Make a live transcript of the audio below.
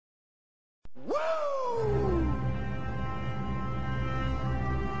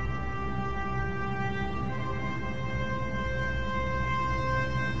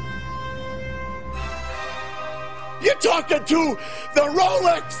You're talking to the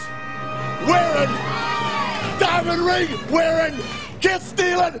Rolex wearing, diamond ring wearing, kiss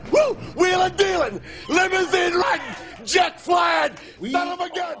stealing, woo, wheeling dealing, limousine riding, jet flying, son of a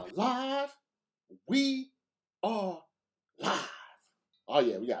gun. We are live. Oh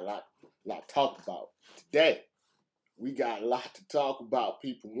yeah, we got a lot to talk about today. We got a lot to talk about.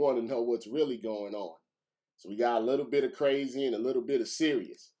 People want to know what's really going on. So we got a little bit of crazy and a little bit of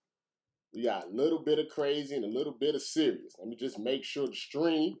serious. Let me just make sure the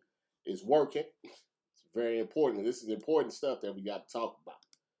stream is working. It's very important. This is important stuff that we got to talk about.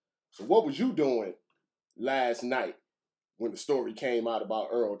 So what was you doing last night when the story came out about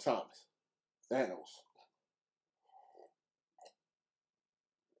Earl Thomas? Thanos.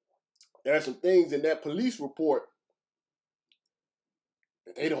 There are some things in that police report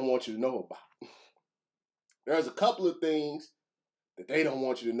that they don't want you to know about. There's a couple of things that they don't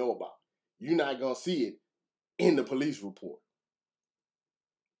want you to know about. You're not going to see it in the police report.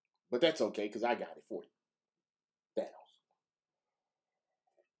 But that's okay, because I got it for you. Thanos.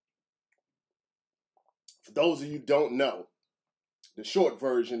 For those of you who don't know, the short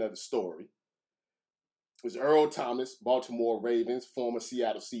version of the story was Earl Thomas, Baltimore Ravens, former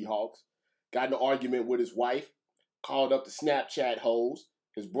Seattle Seahawks, got in an argument with his wife, called up the Snapchat hoes.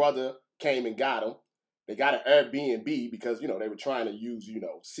 His brother came and got him. They got an Airbnb because, they were trying to use,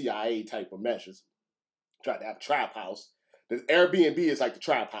 CIA type of measures. Tried to have a trap house. The Airbnb is like the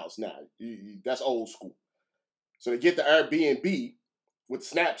trap house now. That's old school. So they get the Airbnb with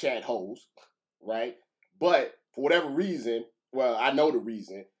Snapchat hoes, right? But for whatever reason, well, I know the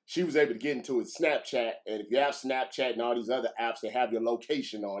reason, she was able to get into his Snapchat. And if you have Snapchat and all these other apps, they have your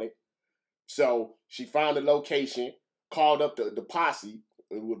location on it. So she found the location, called up the posse.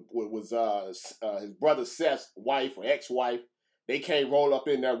 It was his brother Seth's wife or ex-wife. They came roll up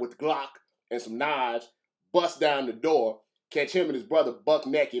in there with Glock and some knives, bust down the door, catch him and his brother buck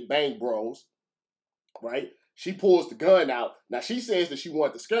naked, bang bros, right? She pulls the gun out. Now, she says that she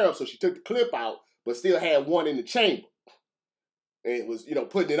wanted to scare him, so she took the clip out, but still had one in the chamber. And it was,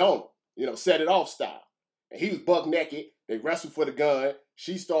 putting it on him, set it off style. And he was buck naked. They wrestled for the gun.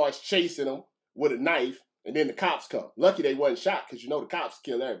 She starts chasing him with a knife. And then the cops come. Lucky they wasn't shot because the cops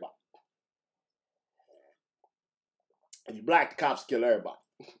kill everybody. If you black, the cops kill everybody.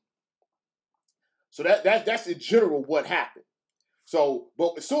 So that's in general what happened. So,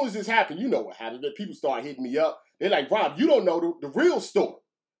 but as soon as this happened, you know what happened. The people start hitting me up. They're like, Rob, you don't know the real story.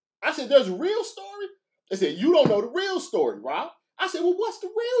 I said, there's a real story? They said, you don't know the real story, Rob. I said, well, what's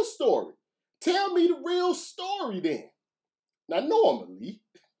the real story? Tell me the real story then. Now, normally,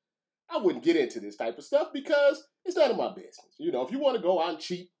 I wouldn't get into this type of stuff because it's none of my business. If you want to go out and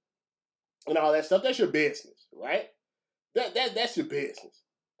cheat and all that stuff, that's your business, right? That's your business.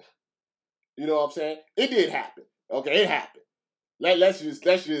 You know what I'm saying? It did happen. Okay, it happened. Let's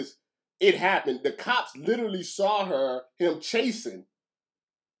just, it happened. The cops literally saw him chasing.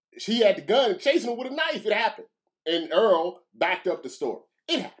 She had the gun and chasing him with a knife. It happened. And Earl backed up the story.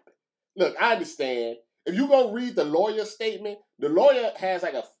 It happened. Look, I understand. If you go read the lawyer's statement, the lawyer has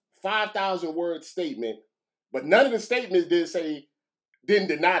like a 5,000 word statement, but none of the statements didn't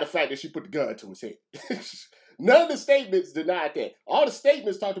deny the fact that she put the gun to his head. None of the statements denied that. All the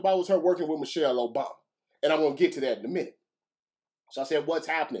statements talked about was her working with Michelle Obama. And I'm going to get to that in a minute. So I said, what's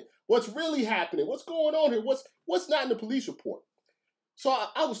happening? What's really happening? What's going on here? What's not in the police report? So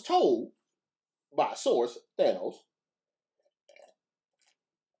I was told by a source, Thanos,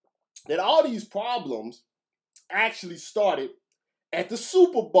 that all these problems actually started at the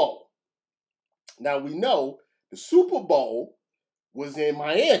Super Bowl. Now we know the Super Bowl was in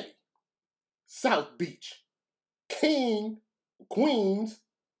Miami, South Beach, queens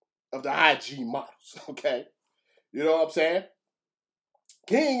of the IG models, okay? You know what I'm saying?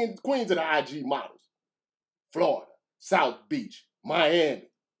 King and queens of the IG models. Florida, South Beach, Miami.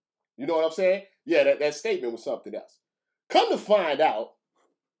 You know what I'm saying? Yeah, that statement was something else. Come to find out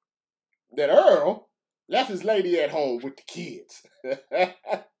that Earl left his lady at home with the kids.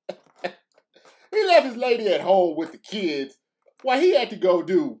 He left his lady at home with the kids while he had to go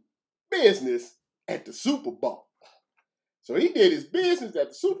do business at the Super Bowl. So he did his business at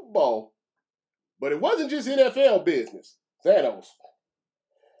the Super Bowl, but it wasn't just NFL business. Thanos.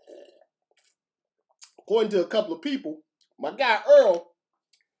 According to a couple of people, my guy Earl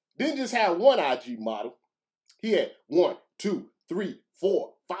didn't just have one IG model. He had 1, 2, 3,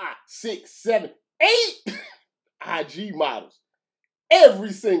 4, 5, 6, 7, 8 IG models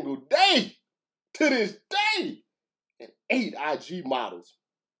every single day to this day. And 8 IG models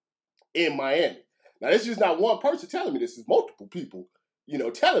in Miami. Now, this is just not one person telling me this. It's multiple people,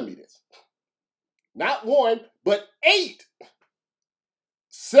 telling me this. Not one, but 8.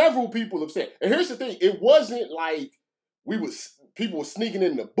 Several people have said. And here's the thing: it wasn't like people were sneaking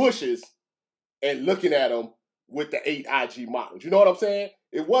in the bushes and looking at them with the 8 IG models. You know what I'm saying?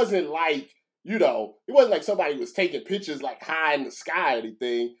 It wasn't like, it wasn't like somebody was taking pictures like high in the sky or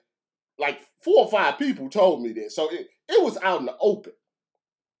anything. Like 4 or 5 people told me this. So it was out in the open.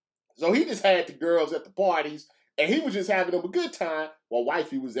 So he just had the girls at the parties and he was just having them a good time while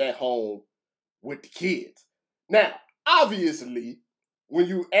wifey was at home with the kids. Now, obviously, when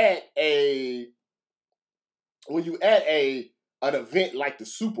you at an event like the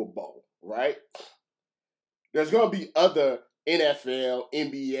Super Bowl, right? There's going to be other NFL,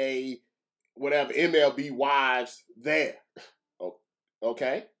 NBA, whatever, MLB wives there.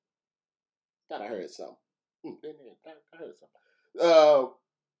 Okay? Thought I heard something. I heard something.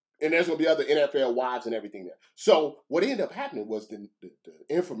 And there's going to be other NFL wives and everything there. So what ended up happening was the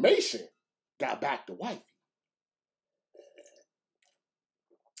information got back to wifey.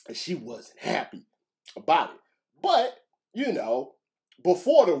 And she wasn't happy about it. But,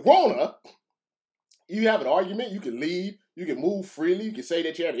 before the Rona, you have an argument, you can leave, you can move freely, you can say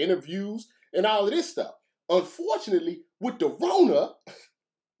that you had interviews and all of this stuff. Unfortunately, with the Rona,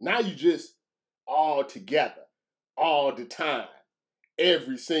 now you just all together, all the time,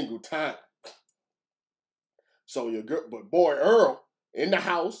 every single time. So your girl, but boy Earl in the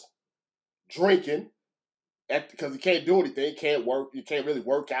house, drinking, because he can't do anything, can't work, you can't really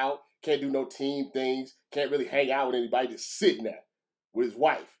work out, can't do no team things, can't really hang out with anybody, just sitting there with his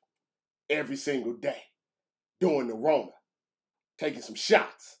wife every single day, doing the Rona, taking some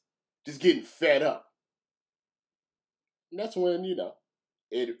shots, just getting fed up. And that's when,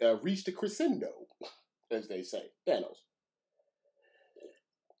 it reached a crescendo, as they say, Thanos.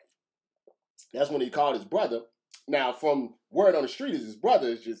 That's when he called his brother. Now, from word on the street is his brother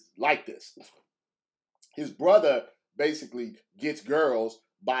is just like this. His brother basically gets girls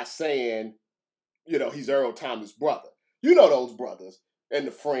by saying, he's Earl Thomas' brother. You know those brothers and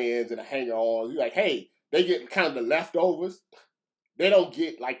the friends and the hanger-ons. You're like, hey, they get kind of the leftovers. They don't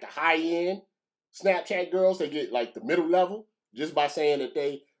get like the high-end Snapchat girls. They get like the middle level just by saying that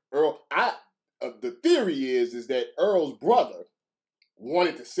the theory is that Earl's brother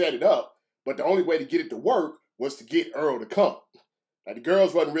wanted to set it up, but the only way to get it to work was to get Earl to come. Like the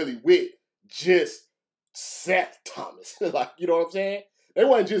girls wasn't really with just Seth Thomas. Like, you know what I'm saying? They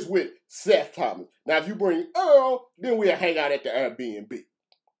wasn't just with Seth Thomas. Now, if you bring Earl, then we'll hang out at the Airbnb.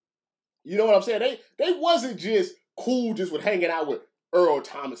 You know what I'm saying? They wasn't just cool just with hanging out with Earl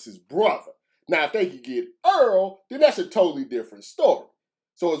Thomas's brother. Now, if they could get Earl, then that's a totally different story.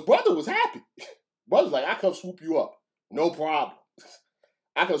 So his brother was happy. Brother's like, I come swoop you up. No problem.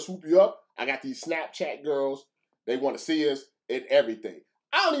 I can swoop you up. I got these Snapchat girls. They want to see us and everything.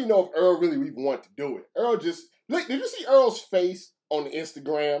 I don't even know if Earl really even wanted to do it. Earl just, look, did you see Earl's face on the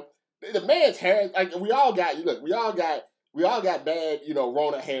Instagram? The man's hair, like we all got bad,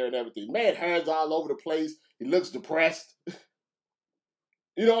 Rona hair and everything. Man, hair's all over the place. He looks depressed.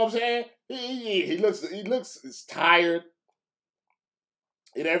 You know what I'm saying? He looks tired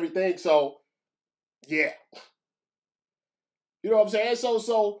and everything. So, yeah. You know what I'm saying?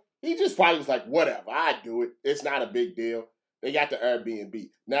 So he just probably was like, whatever, I do it. It's not a big deal. They got the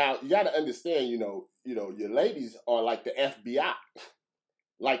Airbnb. Now, you got to understand, your ladies are like the FBI,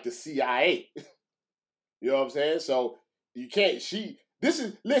 like the CIA. You know what I'm saying? So you can't,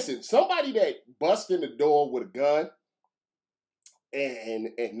 listen, somebody that busts in the door with a gun and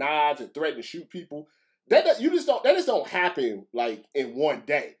knives and threaten to shoot people, that just don't happen like in one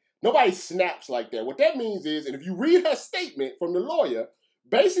day. Nobody snaps like that. What that means is, and if you read her statement from the lawyer,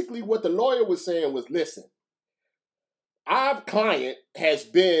 basically what the lawyer was saying was, listen, our client has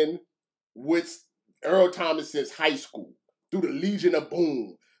been with Earl Thomas since high school, through the Legion of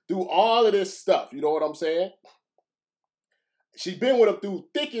Boom, through all of this stuff. You know what I'm saying? She's been with him through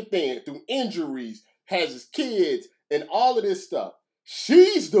thick and thin, through injuries, has his kids, and all of this stuff.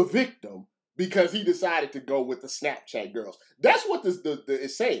 She's the victim because he decided to go with the Snapchat girls. That's what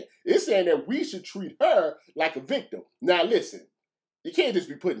it's saying. It's saying that we should treat her like a victim. Now, listen, you can't just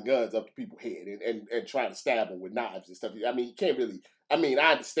be putting guns up to people's head and trying to stab them with knives and stuff. I mean, you can't really, I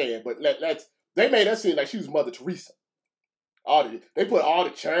understand, but they made her seem like she was Mother Teresa. They put all the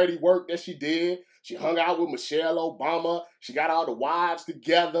charity work that she did. She hung out with Michelle Obama. She got all the wives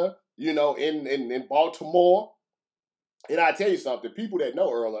together, in Baltimore. And I tell you something, people that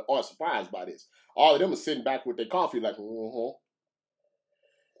know Earl aren't surprised by this. All of them are sitting back with their coffee like, You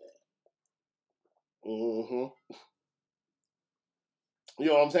know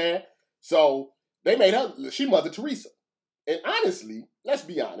what I'm saying? So they made her, she Mother Teresa. And honestly, let's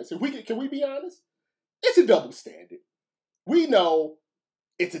be honest. Can we be honest? It's a double standard. We know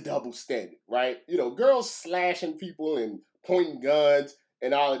it's a double standard, right? Girls slashing people and pointing guns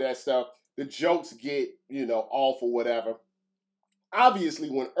and all of that stuff. The jokes get, off or whatever. Obviously,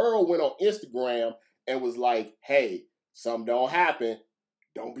 when Earl went on Instagram and was like, hey, something don't happen,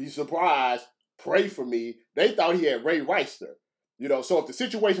 don't be surprised, pray for me, they thought he had Ray Reister. So if the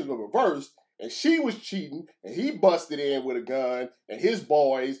situations were reversed and she was cheating and he busted in with a gun and his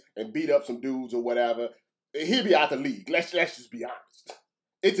boys and beat up some dudes or whatever, he'd be out the league. Let's just be honest.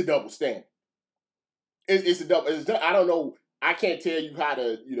 It's a double standard. It's a double. I don't know. I can't tell you how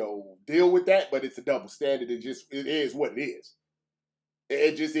to, deal with that, but it's a double standard. It is what it is.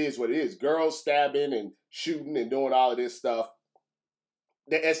 It just is what it is. Girls stabbing and shooting and doing all of this stuff.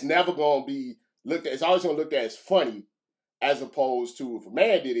 That's never going to be looked at. It's always going to look at as funny, as opposed to if a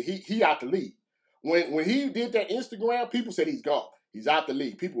man did it, he out the league. When he did that Instagram, people said he's gone. He's out the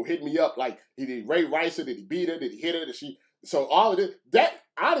league. People hit me up like, did Ray Ricer? Did he beat her? Did he hit her? Did she? So all of this,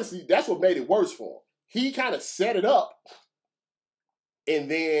 honestly, that's what made it worse for him. He kind of set it up,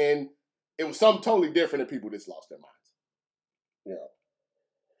 and then it was something totally different, and people just lost their minds.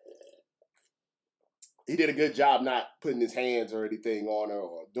 He did a good job not putting his hands or anything on her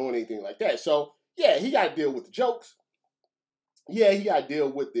or doing anything like that. So, yeah, he got to deal with the jokes. Yeah, he got to deal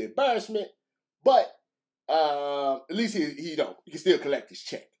with the embarrassment. But at least he can still collect his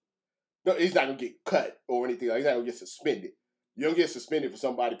check. No, he's not going to get cut or anything. He's not going to get suspended. You don't get suspended for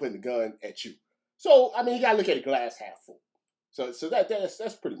somebody putting a gun at you. So, I mean, you got to look at the glass half full. So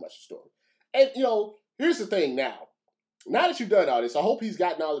that's pretty much the story. And, here's the thing now. Now that you've done all this, I hope he's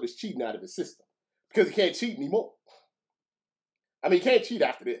gotten all of this cheating out of his system. Because he can't cheat anymore. I mean, he can't cheat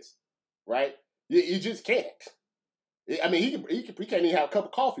after this, right? You just can't. I mean, he can't even have a cup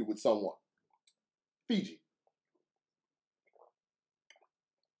of coffee with someone. Fiji.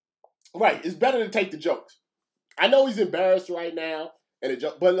 Right, it's better to take the jokes. I know he's embarrassed right now,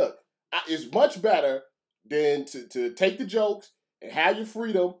 but look, it's much better than to take the jokes and have your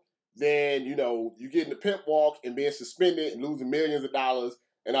freedom than, you getting the pimp walk and being suspended and losing millions of dollars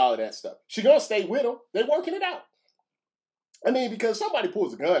and all of that stuff. She gonna stay with him. They're working it out. I mean, because somebody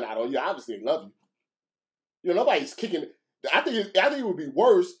pulls a gun out on you, obviously they love you. Nobody's kicking. I think it would be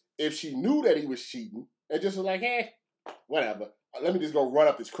worse if she knew that he was cheating and just was like, whatever. Let me just go run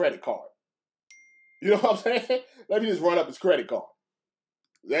up his credit card. You know what I'm saying? Let me just run up his credit card.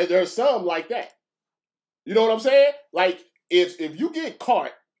 There's some like that. You know what I'm saying? Like, if you get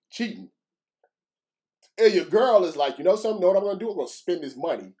caught cheating, and your girl is like, know something? Know what I'm going to do? I'm going to spend this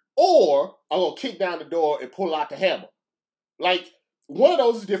money. Or I'm going to kick down the door and pull out the hammer. Like, one of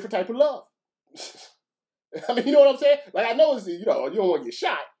those is a different type of love. I mean, you know what I'm saying? Like, I know, you don't want to get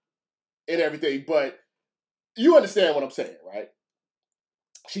shot and everything, but you understand what I'm saying, right?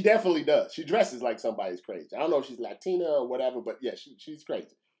 She definitely does. She dresses like somebody's crazy. I don't know if she's Latina or whatever, but yeah, she's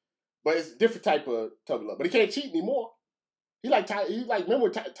crazy. But it's a different type of love. But he can't cheat anymore. Remember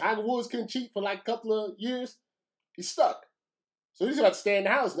Tiger Woods couldn't cheat for like a couple of years? He's stuck. So he's got to stay in the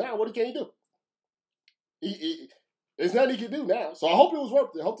house now. What can he do? There's nothing he can do now. So I hope it was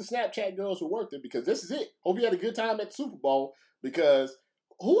worth it. I hope the Snapchat girls were worth it because this is it. Hope you had a good time at the Super Bowl because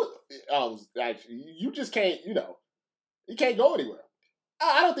you just can't, you can't go anywhere.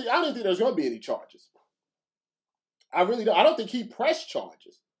 I don't think there's going to be any charges. I really don't. I don't think he pressed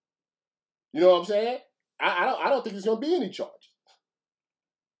charges. You know what I'm saying? I don't think there's going to be any charges.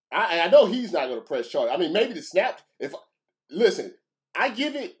 I know he's not going to press charges. I mean, maybe the snap. Listen, I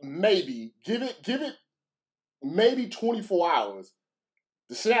give it maybe 24 hours.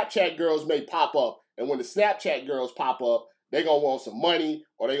 The Snapchat girls may pop up, and when the Snapchat girls pop up, they're going to want some money,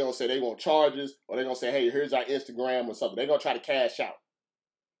 or they're going to say they want charges, or they're going to say, hey, here's our Instagram or something. They're going to try to cash out.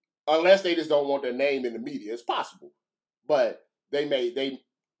 Unless they just don't want their name in the media. It's possible. But they may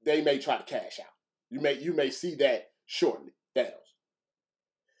try to cash out. You may see that shortly. Thanos.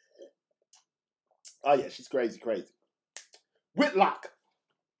 Oh yeah, she's crazy. Whitlock.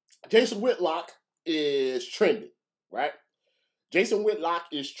 Jason Whitlock is trending, right? Jason Whitlock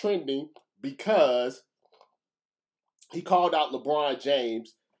is trending because he called out LeBron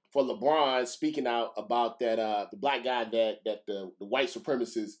James for LeBron speaking out about that the black guy that the white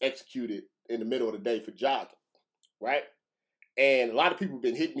supremacists executed in the middle of the day for jogging, right? And a lot of people have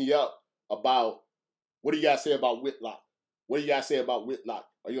been hitting me up about, what do you guys say about Whitlock? What do you guys say about Whitlock?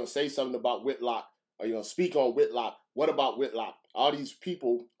 Are you going to say something about Whitlock? Are you going to speak on Whitlock? What about Whitlock? All these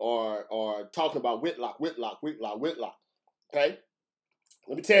people are talking about Whitlock. Okay?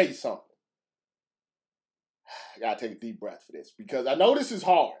 Let me tell you something. I got to take a deep breath for this because I know this is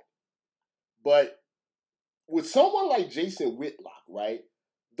hard. But with someone like Jason Whitlock, right,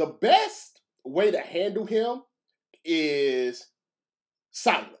 the best way to handle him is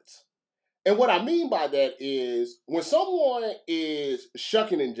silence. And what I mean by that is when someone is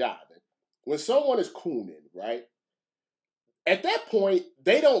shucking and jiving, when someone is cooning, right? At that point,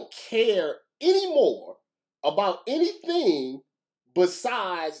 they don't care anymore about anything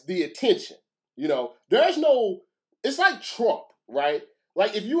besides the attention. You know, there's no, it's like Trump, right?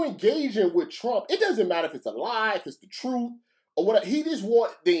 Like if you engaging with Trump, it doesn't matter if it's a lie, if it's the truth, or what. He just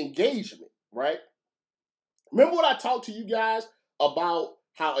want the engagement, right? Remember what I talked to you guys about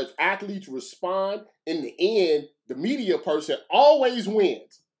how if athletes respond, in the end, the media person always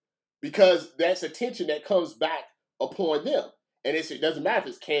wins because that's attention that comes back upon them. And it doesn't matter if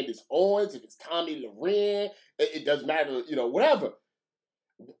it's Candace Owens, if it's Tommy Loren, it doesn't matter, you know, whatever.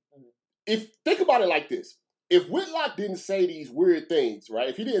 Think about it like this. If Whitlock didn't say these weird things, right?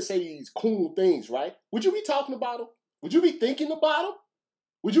 If he didn't say these cool things, right? Would you be talking about him? Would you be thinking about him?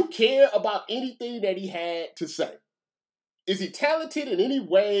 Would you care about anything that he had to say? Is he talented in any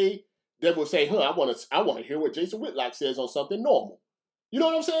way that will say, I want to hear what Jason Whitlock says on something normal? You know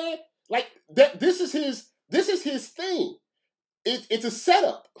what I'm saying? Like that. This is his thing. It's a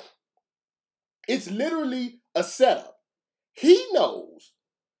setup. It's literally a setup. He knows.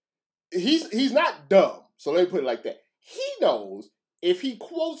 He's not dumb. So let me put it like that. He knows if he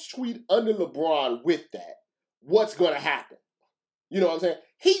quotes tweet under LeBron with that, what's going to happen. You know what I'm saying?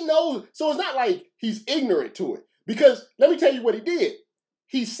 He knows. So it's not like he's ignorant to it. Because let me tell you what he did.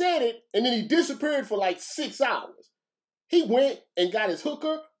 He said it and then he disappeared for like 6 hours. He went and got his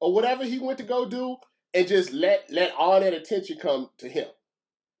hooker or whatever he went to go do and just let all that attention come to him.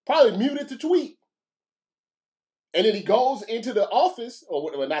 Probably muted the tweet. And then he goes into the office,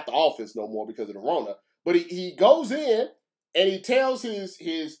 or well, not the office no more because of the Rona, but he goes in and he tells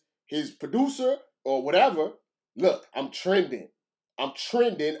his producer or whatever, look, I'm trending. I'm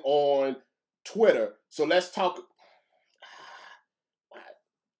trending on Twitter. So let's talk.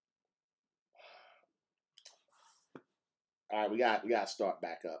 All right, we got to start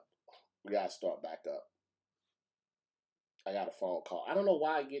back up. I got a phone call. I don't know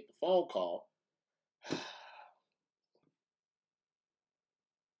why I get the phone call.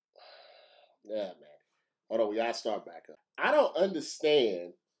 Yeah, man. Hold on, we gotta start back up. I don't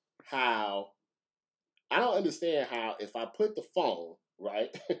understand how if I put the phone,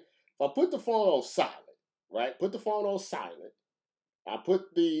 right? If I put the phone on silent, right? Put the phone on silent. I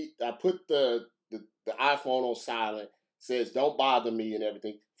put the iPhone on silent, says don't bother me and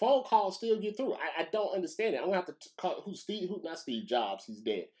everything. Phone calls still get through. I don't understand it. I'm gonna have to call not Steve Jobs, he's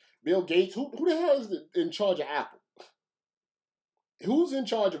dead. Bill Gates, who the hell is in charge of Apple? Who's in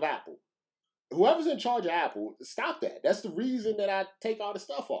charge of Apple? Whoever's in charge of Apple, stop that. That's the reason that I take all the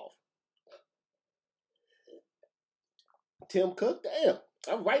stuff off. Tim Cook, damn.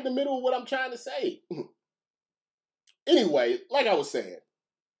 I'm right in the middle of what I'm trying to say. Anyway, like I was saying,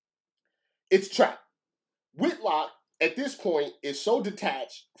 it's trap. Whitlock, at this point, is so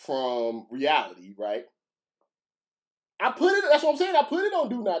detached from reality, right? That's what I'm saying. I put it on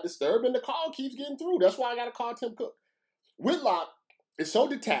Do Not Disturb, and the call keeps getting through. That's why I got to call Tim Cook. Whitlock is so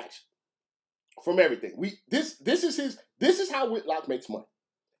detached from everything. This is how Whitlock makes money.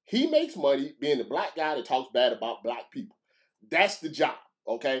 He makes money being the black guy that talks bad about black people. That's the job,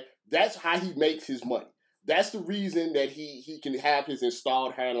 okay? That's how he makes his money. That's the reason that he can have his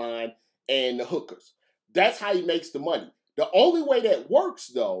installed hairline and the hookers. That's how he makes the money. The only way that works,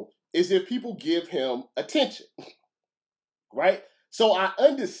 though, is if people give him attention, right? So I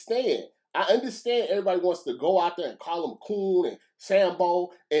understand everybody wants to go out there and call him coon and Sambo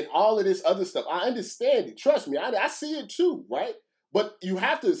and all of this other stuff. I understand it. Trust me, I see it too, right? But you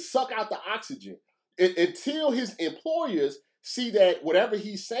have to suck out the oxygen until his employers see that whatever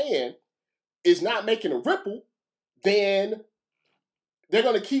he's saying is not making a ripple, then they're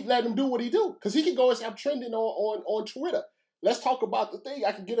going to keep letting him do what he do. Because he can go and start trending on Twitter. Let's talk about the thing.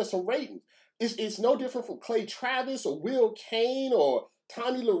 I can get us some ratings. It's no different from Clay Travis or Will Kane or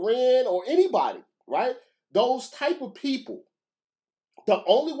Tommy Loren or anybody, right? Those type of people. The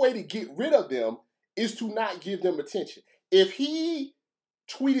only way to get rid of them is to not give them attention. If he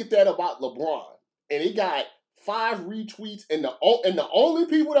tweeted that about LeBron and it got 5 retweets and the only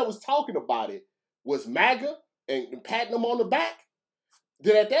people that was talking about it was MAGA and patting him on the back,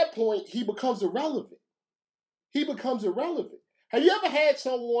 then at that point he becomes irrelevant. Have you ever had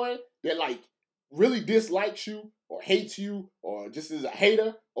someone that like really dislikes you or hates you or just is a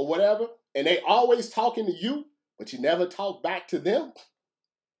hater or whatever, and they always talking to you, but you never talk back to them?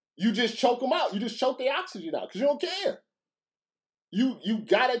 You just choke them out. You just choke their oxygen out because you don't care. You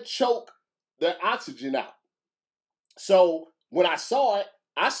gotta choke the oxygen out. So when I saw it,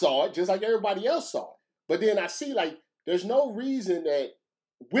 I saw it just like everybody else saw it. But then I see like there's no reason that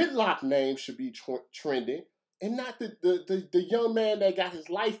Whitlock name should be trending and not the young man that got his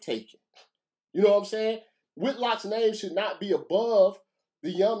life taken. You know what I'm saying? Whitlock's name should not be above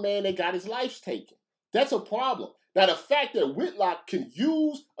the young man that got his life taken. That's a problem. Now, the fact that Whitlock can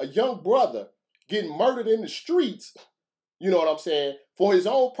use a young brother getting murdered in the streets, you know what I'm saying, for his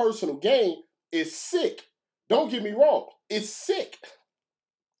own personal gain is sick. Don't get me wrong. It's sick.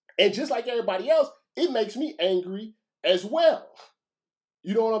 And just like everybody else, it makes me angry as well.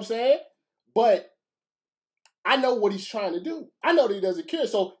 You know what I'm saying? But I know what he's trying to do. I know that he doesn't care.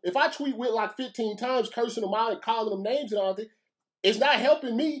 So if I tweet Whitlock 15 times, cursing him out and calling him names and all that, it's not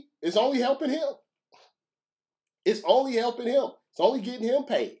helping me. It's only helping him. It's only helping him. It's only getting him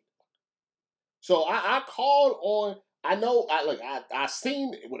paid. So I called on, I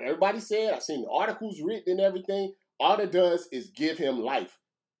seen what everybody said. I seen the articles written and everything. All it does is give him life.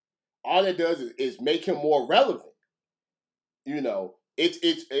 All it does is make him more relevant. You know,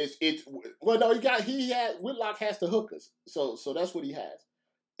 Whitlock has the hookers. So that's what he has.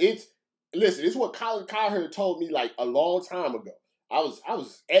 It's what Colin Cowherd told me like a long time ago. I was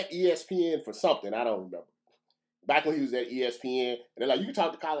at ESPN for something, I don't remember. Back when he was at ESPN, and they're like, you can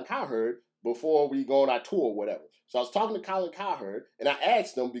talk to Colin Cowherd before we go on our tour or whatever. So I was talking to Colin Cowherd, and I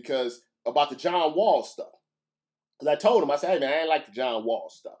asked him about the John Wall stuff. Because I told him, I said, hey man, I ain't like the John Wall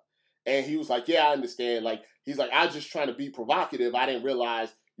stuff. And he was like, yeah, I understand. Like, he's like, I was just trying to be provocative. I didn't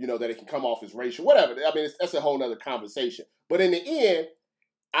realize, that it can come off as racial, whatever. I mean, that's a whole nother conversation. But in the end,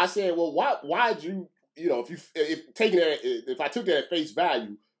 I said, well, why'd you, if I took that at face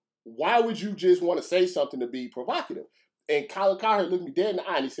value, why would you just want to say something to be provocative? And Colin Cowherd looked me dead in the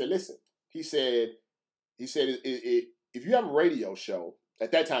eye and he said, listen, he said, if you have a radio show,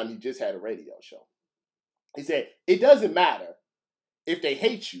 at that time he just had a radio show. He said, it doesn't matter if they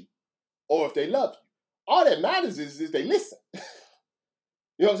hate you or if they love you. All that matters is they listen.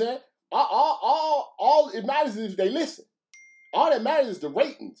 You know what I'm saying? All it matters is if they listen. All that matters is the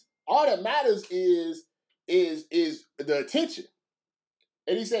ratings. All that matters is the attention.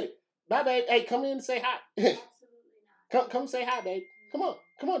 And he said, bye, babe. Hey, come in and say hi. Absolutely not. Come say hi, babe. Come on.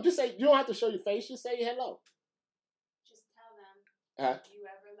 Just say, you don't have to show your face. Just say hello. Just tell them if you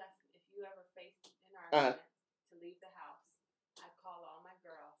ever face an argument to leave the house, I call all my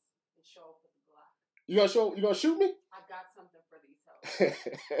girls and show up with the Glock. You gonna shoot me? I got something for these hoes.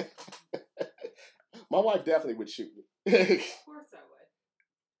 My wife definitely would shoot me. Of course I would.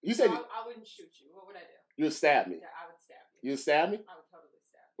 You said I wouldn't shoot you. What would I do? You would stab me. Yeah, I would stab you. You would stab me? I would totally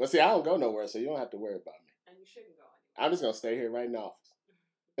stab you. Well, see, I don't go nowhere, so you don't have to worry about me. And you shouldn't go anywhere. I'm just gonna stay here right in the office.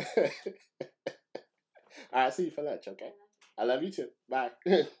 All right, see you for lunch, okay? I love you too. Bye.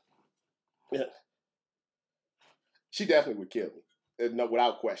 Yeah. She definitely would kill me. No,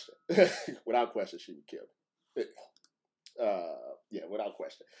 without question. Without question, she would kill me. Yeah, without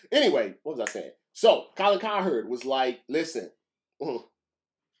question. Anyway, what was I saying? So, Colin Cowherd was like, listen.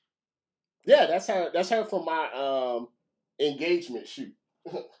 Yeah, that's her from my engagement shoot.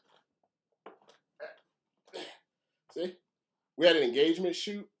 See? We had an engagement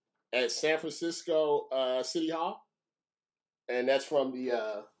shoot at San Francisco City Hall. And that's from the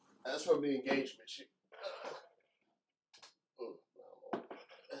engagement shoot.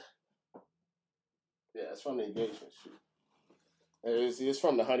 Yeah, it's from the engagement shoot. It's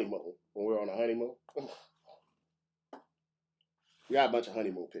from the honeymoon, when we were on the honeymoon. We got a bunch of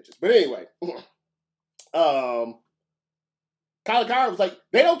honeymoon pictures. But anyway, Colin Cowherd was like,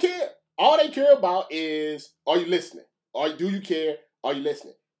 they don't care. All they care about is, are you listening? Do you care? Are you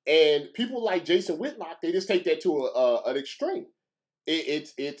listening? And people like Jason Whitlock, they just take that to an extreme.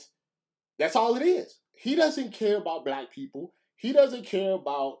 It's that's all it is. He doesn't care about black people. He doesn't care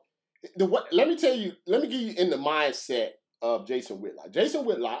about let me give you in the mindset of Jason Whitlock. Jason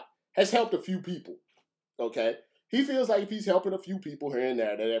Whitlock has helped a few people. Okay? He feels like if he's helping a few people here and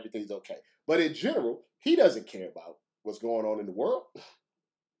there, that everything's okay. But in general, he doesn't care about what's going on in the world.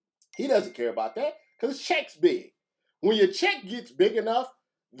 He doesn't care about that because his check's big. When your check gets big enough,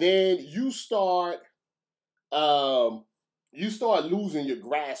 then you start losing your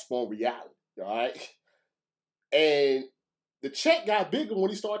grasp on reality. All right? And the check got bigger when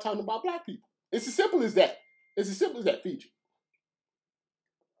he started talking about black people. It's as simple as that. It's as simple as that, Fiji.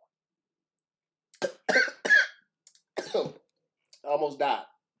 I almost died.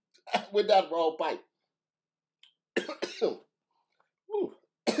 Went down the wrong pipe.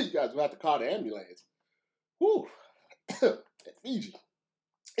 You guys will have to call the ambulance. Whew. Fiji.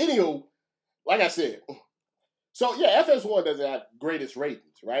 Anywho, like I said, so yeah, FS1 doesn't have greatest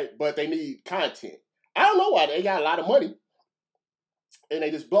ratings, right? But they need content. I don't know why. They got a lot of money. and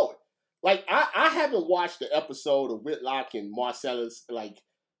they just blow it. Like, I haven't watched the episode of Whitlock and Marcellus, like,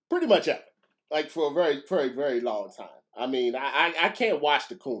 pretty much ever. Like, for a very, very, very long time. I mean, I can't watch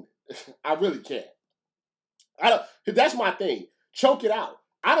the Coonan. I really can't. That's my thing. Choke it out.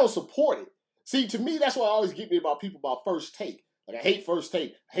 I don't support it. See, to me, that's what always get me about people about First Take. Like, I hate First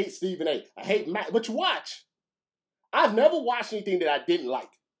Take. I hate Stephen A. I hate Matt. But you watch. I've never watched anything that I didn't like.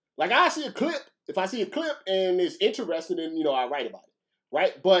 Like, I see a clip. If I see a clip and it's interesting, then, I write about it.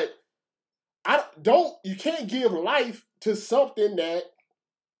 Right? But you can't give life to something that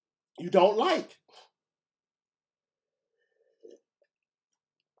you don't like.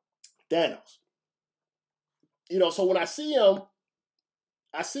 Thanos. So when I see him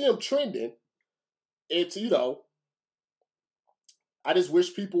trending. It's, I just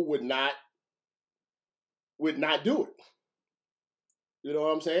wish people would not do it. You know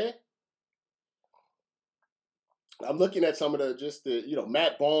what I'm saying? I'm looking at some of the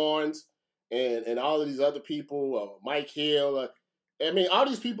Matt Barnes and all of these other people, Mike Hill. I mean, all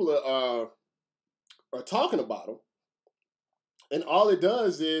these people are talking about him. And all it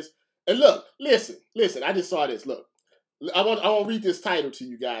does is, and look, listen, I just saw this. Look, I want to read this title to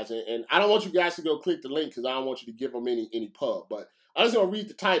you guys, and I don't want you guys to go click the link because I don't want you to give them any pub, but I'm just going to read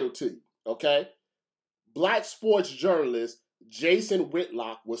the title to you, okay? Black sports journalist Jason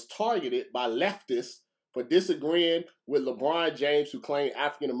Whitlock was targeted by leftists for disagreeing with LeBron James, who claimed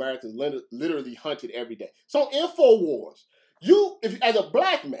African Americans literally hunted every day. So InfoWars, as a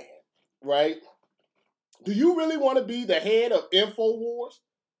black man, right, do you really want to be the head of InfoWars?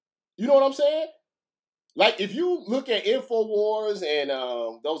 You know what I'm saying? Like, if you look at InfoWars and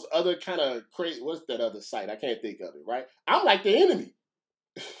those other kind of crazy, what's that other site? I can't think of it, right? I'm like the enemy.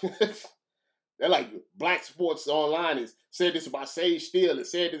 They're like, Black Sports Online has said this about Sage Steele and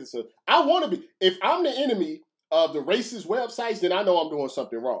said this. I want to be, if I'm the enemy of the racist websites, then I know I'm doing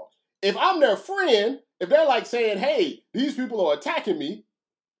something wrong. If I'm their friend, if they're like saying, hey, these people are attacking me,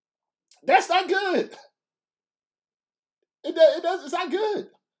 that's not good. It's not good.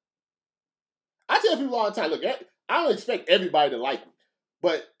 I tell people all the time, look, I don't expect everybody to like me,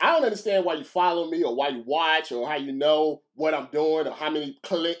 but I don't understand why you follow me or why you watch or how you know what I'm doing or how many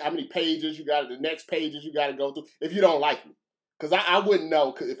pages you got, the next pages you got to go through if you don't like me. Because I wouldn't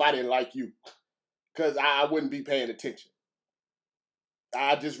know if I didn't like you, because I wouldn't be paying attention.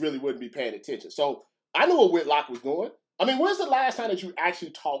 I just really wouldn't be paying attention. So I knew what Whitlock was doing. I mean, when's the last time that you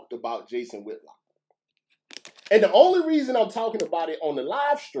actually talked about Jason Whitlock? And the only reason I'm talking about it on the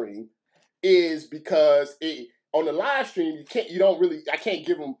live stream is because on the live stream,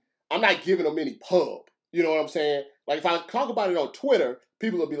 I'm not giving them any pub. You know what I'm saying? Like, if I talk about it on Twitter,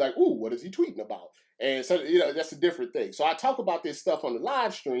 people will be like, ooh, what is he tweeting about? And so, that's a different thing. So I talk about this stuff on the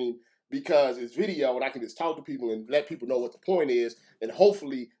live stream because it's video and I can just talk to people and let people know what the point is. And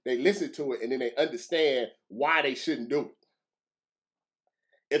hopefully they listen to it and then they understand why they shouldn't do it.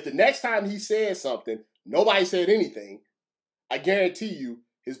 If the next time he said something, nobody said anything, I guarantee you,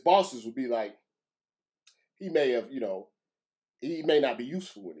 his bosses would be like, he may not be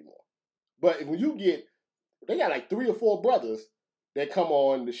useful anymore. But when they got like 3 or 4 brothers that come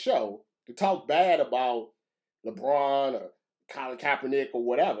on the show to talk bad about LeBron or Colin Kaepernick or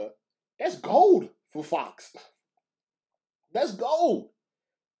whatever, that's gold for Fox. That's gold.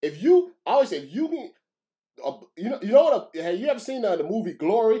 I always say, have you ever seen the movie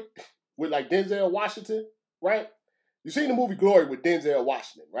Glory with like Denzel Washington, right? You seen the movie Glory with Denzel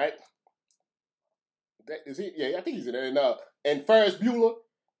Washington, right? Is he? Yeah, I think he's in it. And Ferris Bueller,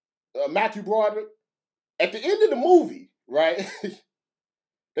 Matthew Broderick. At the end of the movie, right,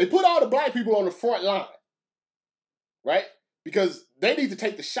 they put all the black people on the front line, right? Because they need to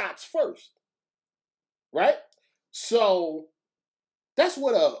take the shots first, right? So that's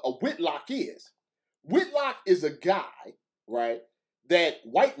what a Whitlock is. Whitlock is a guy, right, that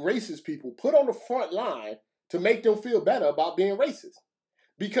white racist people put on the front line to make them feel better about being racist.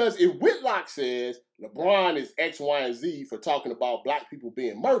 Because if Whitlock says LeBron is X, Y, and Z for talking about black people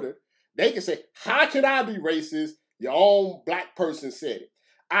being murdered, they can say, how can I be racist? Your own black person said it.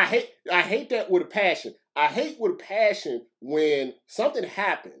 I hate that with a passion. I hate with a passion when something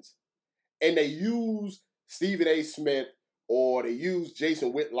happens and they use Stephen A. Smith or they use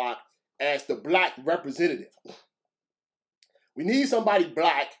Jason Whitlock as the black representative. We need somebody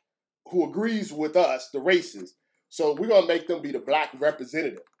black who agrees with us, the racists. So we're going to make them be the black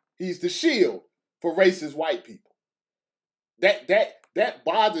representative. He's the shield for racist white people. That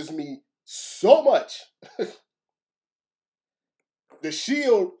bothers me so much. The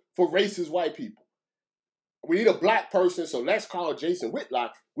shield for racist white people. We need a black person, so let's call Jason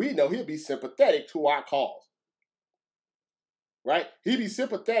Whitlock. We know he'll be sympathetic to our cause. right? He'd be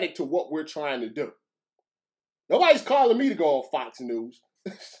sympathetic to what we're trying to do. Nobody's calling me to go on Fox News.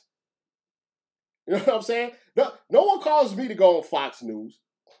 You know what I'm saying? No one calls me to go on Fox News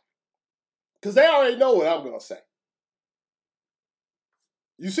because they already know what I'm going to say.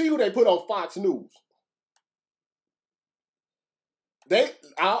 You see who they put on Fox News.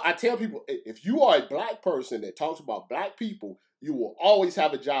 I tell people, if you are a black person that talks about black people, you will always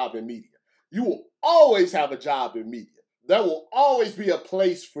have a job in media. You will always have a job in media. There will always be a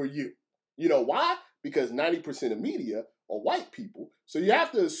place for you. You know why? Because 90% of media are white people. So you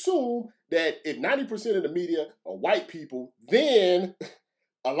have to assume that if 90% of the media are white people, then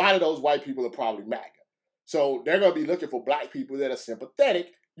a lot of those white people are probably MAGA. So they're going to be looking for black people that are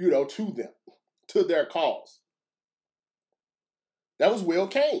sympathetic, to them, to their cause. That was Will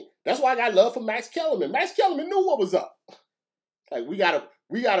Kane. That's why I got love for Max Kellerman. Max Kellerman knew what was up. Like, we gotta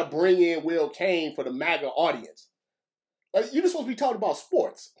bring in Will Kane for the MAGA audience. Like, you're just supposed to be talking about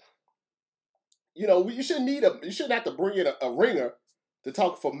sports. You shouldn't have to bring in a ringer to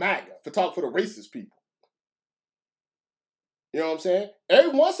talk for MAGA, to talk for the racist people. You know what I'm saying?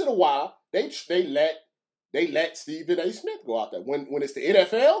 Every once in a while, they let Stephen A. Smith go out there. When it's the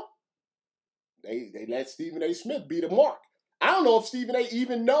NFL, they let Stephen A. Smith be the mark. I don't know if Stephen A.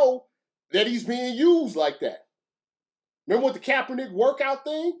 even know that he's being used like that. Remember with the Kaepernick workout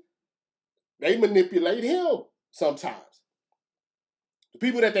thing? They manipulate him sometimes. The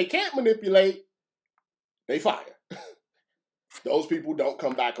people that they can't manipulate, they fire. Those people don't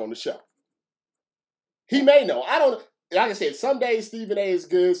come back on the show. He may know. I don't know. Like I said, some days Stephen A. is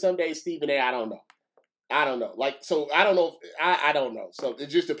good. Some days Stephen A. I don't know. I don't know. I don't know. I don't know. So it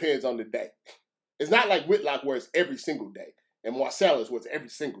just depends on the day. It's not like Whitlock where it's every single day. And Marcellus was every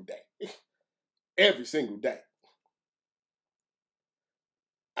single day. Every single day.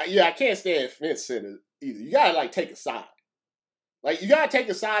 I can't stand fence sitters either. You gotta take a side. You gotta take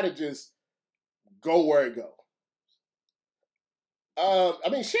a side and just go where it go.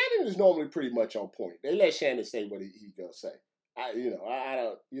 Shannon is normally pretty much on point. They let Shannon say what he gonna say.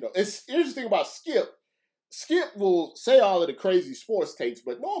 It's interesting about Skip. Skip will say all of the crazy sports takes,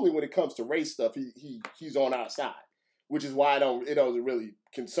 but normally when it comes to race stuff, he's on our side. Which is why it doesn't really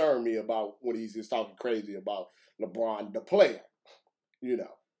concern me about when he's just talking crazy about LeBron, the player,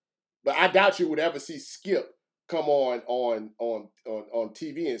 But I doubt you would ever see Skip come on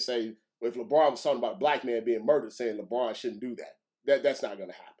TV and say, well, if LeBron was talking about a black man being murdered, saying LeBron shouldn't do that. That's not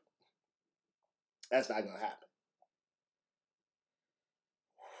going to happen. That's not going to happen.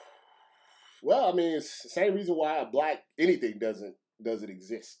 Well, it's the same reason why a black anything doesn't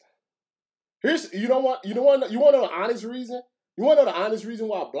exist. You want to know the honest reason? You want to know the honest reason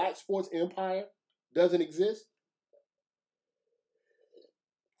why a black sports empire doesn't exist?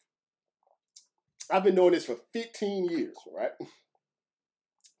 I've been doing this for 15 years, right?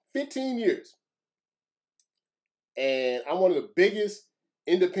 15 years. And I'm one of the biggest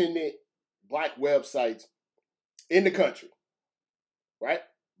independent black websites in the country, right?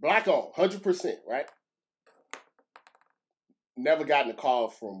 Black owned, 100%, right? Never gotten a call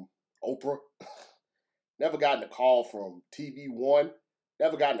from Oprah. Never gotten a call from TV One.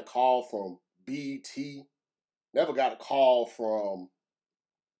 Never gotten a call from BET. Never got a call from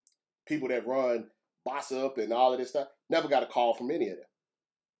people that run Boss Up and all of this stuff. Never got a call from any of them.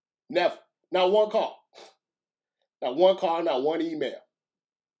 Never. Not one call. Not one call, not one email.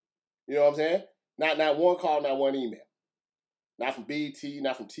 You know what I'm saying? Not one call, not one email. Not from BET,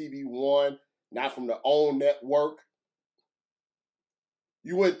 not from TV One, not from the OWN network.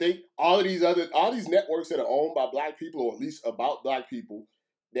 You wouldn't think all these networks that are owned by black people, or at least about black people,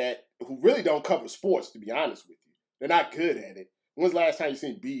 who really don't cover sports, to be honest with you. They're not good at it. When's the last time you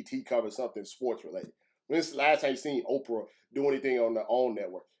seen BET cover something sports related? When's the last time you seen Oprah do anything on their own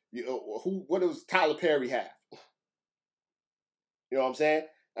network? What does Tyler Perry have? You know what I'm saying?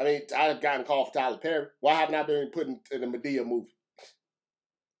 I've gotten a call for Tyler Perry. Why haven't I been put in the Medea movie?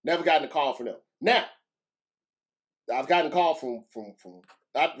 Never gotten a call from them. Now, I've gotten a call from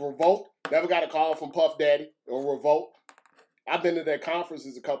Revolt. Never got a call from Puff Daddy or Revolt. I've been to their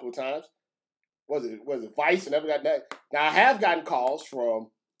conferences a couple of times. Was it Vice? I never got that. Now, I have gotten calls from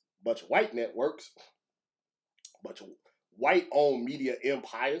a bunch of white networks, a bunch of white-owned media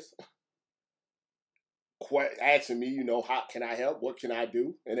empires, asking me, how can I help? What can I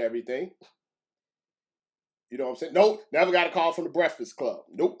do? And everything. You know what I'm saying? Nope. Never got a call from the Breakfast Club.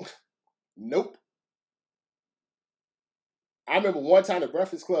 Nope. I remember one time the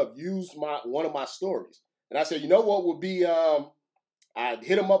Breakfast Club used one of my stories. And I said, you know what would be, I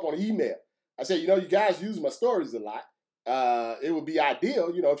hit them up on email. I said, you guys use my stories a lot. it would be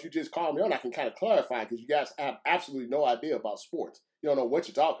ideal, if you just call me on, I can kind of clarify because you guys have absolutely no idea about sports. You don't know what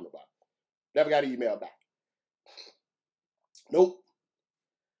you're talking about. Never got an email back. Nope.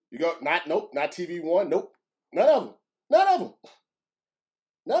 Not TV One. Nope. None of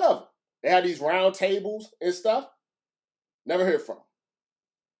them. They have these round tables and stuff. Never heard from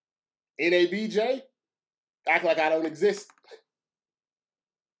them. NABJ, act like I don't exist.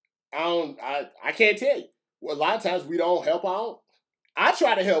 I can't tell you. Well, a lot of times we don't help our own. I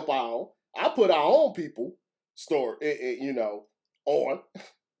try to help our own. I put our own people on.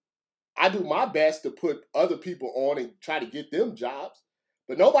 I do my best to put other people on and try to get them jobs.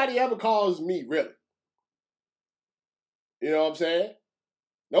 But nobody ever calls me, really. You know what I'm saying?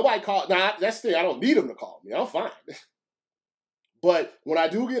 Nobody calls. Nah, that's the thing. I don't need them to call me. I'm fine. But when I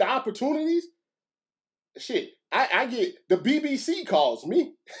do get opportunities, shit, I get, the BBC calls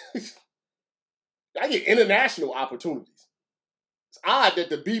me. I get international opportunities. It's odd that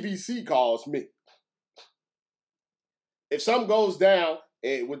the BBC calls me. If something goes down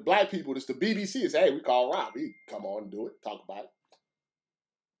with black people, it's the BBC. It's, hey, we call Rob. He come on and do it, talk about it.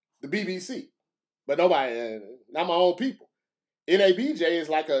 The BBC. But nobody, not my own people. NABJ is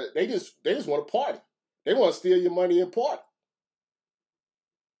like they just want to party. They want to steal your money and party.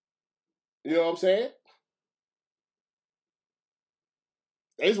 You know what I'm saying?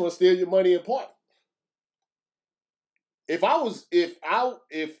 They just want to steal your money and party. If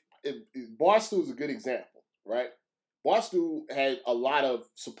Barstool is a good example, right? Barstool had a lot of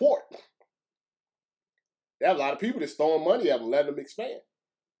support. They have a lot of people that's throwing money at them, letting them expand.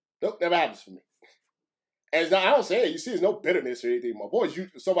 Nope, never happens for me. And I don't say it. You see, there's no bitterness or anything in my voice.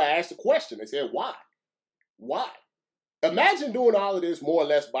 Somebody asked a question. They said, why? Why? Imagine doing all of this more or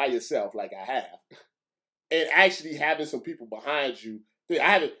less by yourself, like I have, and actually having some people behind you. I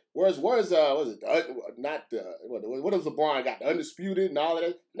haven't. What does LeBron got? The Undisputed and all of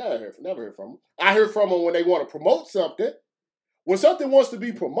that. Never heard from him. I heard from him when they want to promote something. When something wants to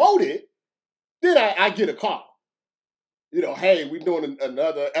be promoted, then I get a call. Hey, we're doing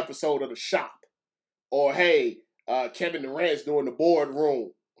another episode of The Shop. Or, hey, Kevin Durant's doing the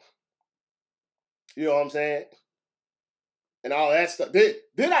boardroom. You know what I'm saying? And all that stuff.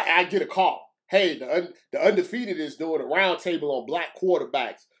 Then I get a call. Hey, the Undefeated is doing a round table on black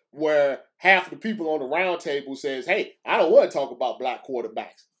quarterbacks where half of the people on the round table says, hey, I don't want to talk about black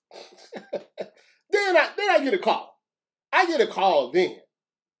quarterbacks. Then I get a call. I get a call then.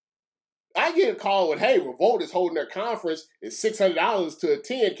 I get a call when, hey, Revolt is holding their conference. It's $600 to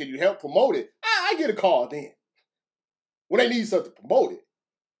attend. Can you help promote it? I get a call then. When they need something to promote it,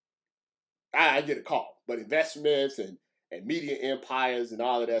 I get a call. But investments and media empires and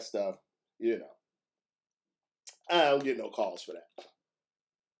all of that stuff, I don't get no calls for that.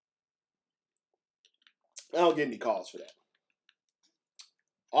 I don't get any calls for that.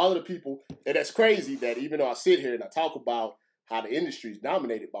 All of the people, and that's crazy that even though I sit here and I talk about how the industry is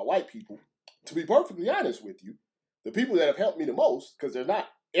dominated by white people, to be perfectly honest with you, the people that have helped me the most, because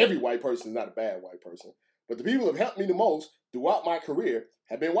every white person is not a bad white person, but the people that have helped me the most throughout my career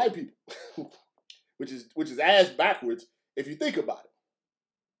have been white people, which is ass backwards if you think about it.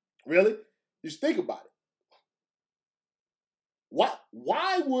 Really? You just think about it. Why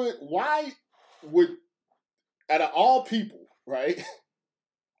would out of all people, right?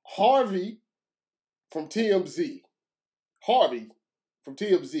 Harvey from TMZ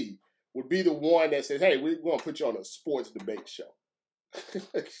would be the one that says, hey, we're going to put you on a sports debate show.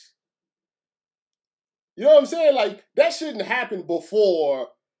 You know what I'm saying? Like, that shouldn't happen before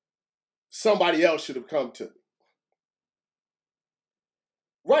somebody else should have come to me.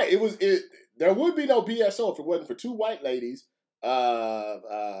 Right. There would be no BSO if it wasn't for two white ladies,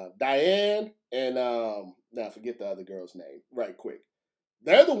 Diane and, I forget the other girl's name right quick.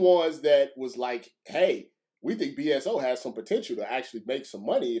 They're the ones that was like, hey, we think BSO has some potential to actually make some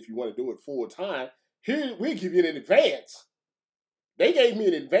money if you want to do it full time. Here, we'll give you an advance. They gave me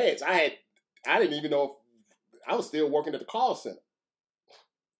an advance. I didn't even know if I was still working at the call center.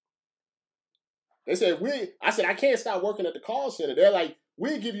 They said, I said, I can't stop working at the call center. They're like,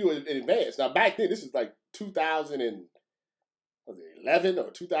 we'll give you an advance. Now, back then, this is like 2011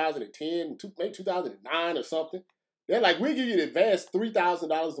 or 2010, maybe 2009 or something. They're like, we'll give you an advance $3,000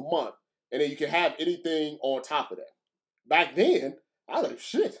 a month, and then you can have anything on top of that. Back then, I was like,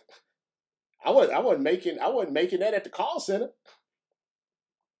 shit. I wasn't making that at the call center.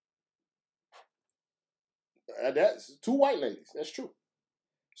 That's two white ladies. That's true.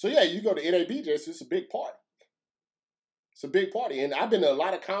 So yeah, you go to NABJ, it's a big party. It's a big party. And I've been to a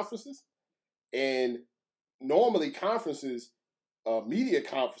lot of conferences, and normally conferences, media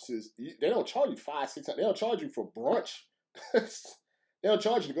conferences, they don't charge you $500-$600. They don't charge you for brunch They don't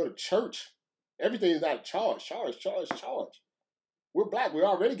charge you to go to church. Everything is not a charge. Charge. We're black. We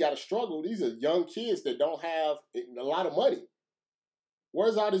already got to struggle. These are young kids that don't have a lot of money.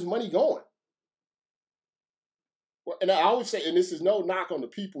 Where's all this money going? And I always say, and this is no knock on the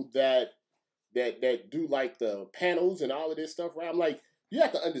people that do like the panels and all of this stuff, right? I'm like, you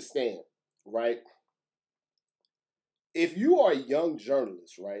have to understand, right? If you are a young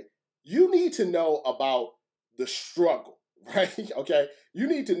journalist, right, you need to know about the struggle, right? Okay? You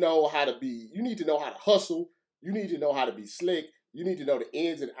need to know how to hustle. You need to know how to be slick. You need to know the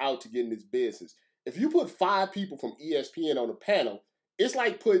ins and outs to get in this business. If you put 5 people from ESPN on a panel, it's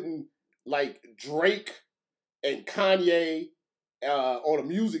like putting like Drake and Kanye on a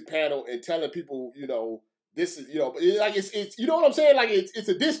music panel and telling people, this is, it's you know what I'm saying? Like it's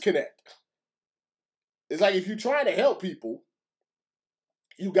a disconnect. It's like if you're trying to help people,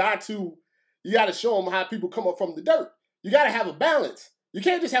 you got to show them how people come up from the dirt. You got to have a balance. You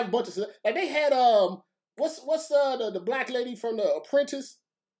can't just have a bunch of stuff. Like they had what's the black lady from The Apprentice?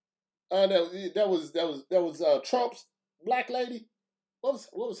 That was Trump's black lady. What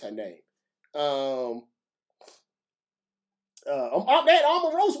was her name? That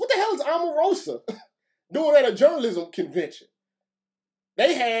Omarosa. What the hell is Omarosa doing at a journalism convention?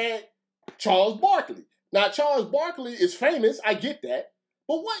 They had Charles Barkley. Now, Charles Barkley is famous. I get that.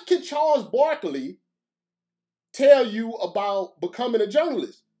 But what can Charles Barkley tell you about becoming a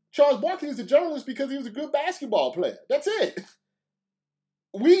journalist? Charles Barkley is a journalist because he was a good basketball player. That's it.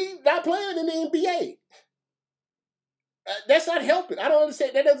 We not playing in the NBA. That's not helping. I don't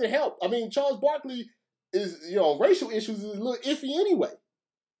understand. That doesn't help. I mean, Charles Barkley is, racial issues is a little iffy anyway.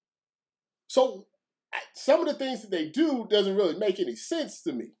 So some of the things that they do doesn't really make any sense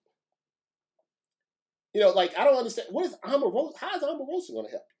to me. Like I don't understand. What is Omarosa? How is Omarosa going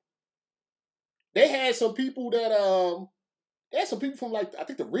to help? They had some people from like I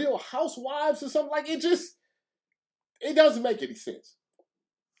think the Real Housewives or something like it. It doesn't make any sense.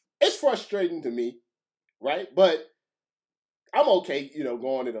 It's frustrating to me, right? But I'm okay,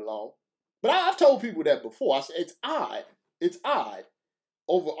 going it along. But I've told people that before. I said it's odd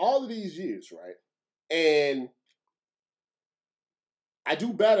over all of these years, right? And I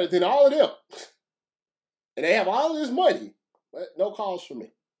do better than all of them. And they have all of this money, but no calls for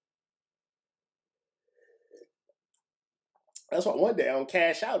me. That's why one day I'm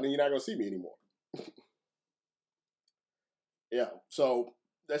cash out and you're not going to see me anymore. Yeah, so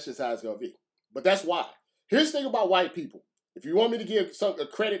that's just how it's going to be. But that's why. Here's the thing about white people. If you want me to give a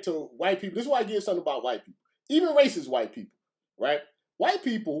credit to white people, this is why I give something about white people. Even racist white people, right? White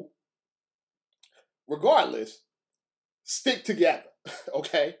people, regardless, stick together,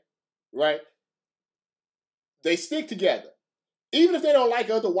 okay? Right? They stick together. Even if they don't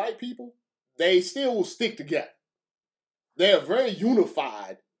like other white people, they still will stick together. They are very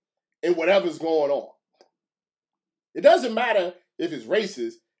unified in whatever's going on. It doesn't matter if it's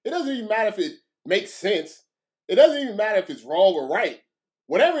racist. It doesn't even matter if it makes sense. It doesn't even matter if it's wrong or right.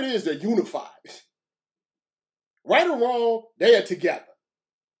 Whatever it is, they're unified. Right or wrong, they are together,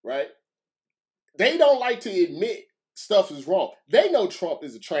 right? They don't like to admit stuff is wrong. They know Trump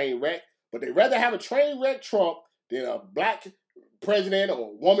is a train wreck, but they'd rather have a train wreck Trump than a black president or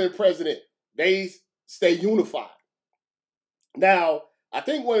a woman president. They stay unified. Now, I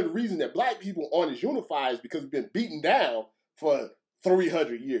think one of the reasons that black people aren't as unified is because we've been beaten down for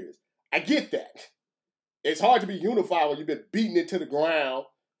 300 years. I get that. It's hard to be unified when you've been beaten into the ground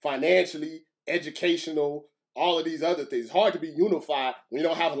financially, educational, all of these other things. It's hard to be unified when you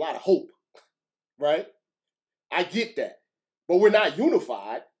don't have a lot of hope, right? I get that. But we're not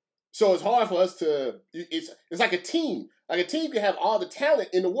unified, so it's hard for us to, it's like a team. Like a team can have all the talent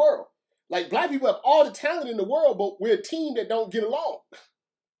in the world. Like black people have all the talent in the world, but we're a team that don't get along.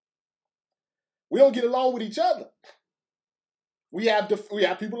 We don't get along with each other. We have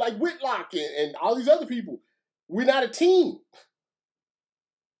people like Whitlock and all these other people. We're not a team.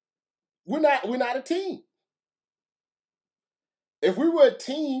 We're not a team. If we were a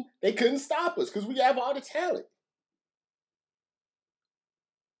team, they couldn't stop us because we have all the talent.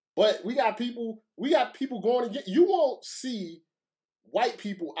 But we got people going to get, you won't see white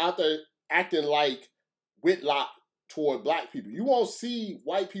people out there acting like Whitlock toward black people. You won't see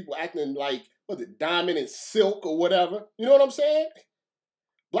white people acting like, Diamond and Silk or whatever. You know what I'm saying?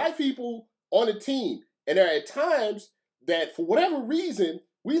 Black people on a team. And there are times that for whatever reason,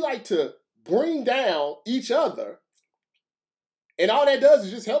 we like to bring down each other. And all that does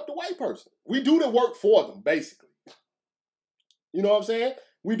is just help the white person. We do the work for them, basically. You know what I'm saying?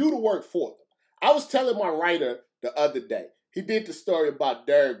 We do the work for them. I was telling my writer the other day, he did the story about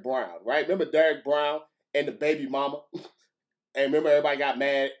Derek Brown, right? Remember Derek Brown and the baby mama? And remember, everybody got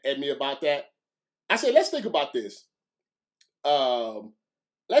mad at me about that. I said, let's think about this.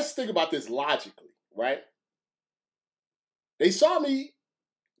 Let's think about this logically, right? They saw me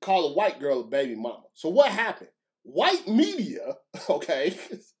call a white girl a baby mama. So what happened? White media, okay,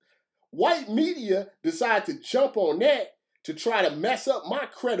 white media decided to jump on that to try to mess up my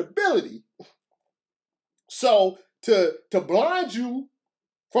credibility. So to blind you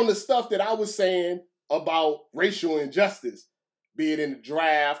from the stuff that I was saying about racial injustice, be it in the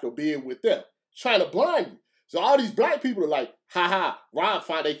draft or be it with them, trying to blind you. So all these black people are like,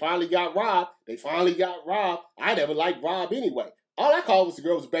 they finally got robbed. They finally got robbed. I never liked Rob anyway. All I called was the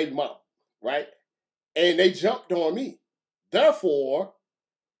girl was baby mama, right? And they jumped on me. Therefore,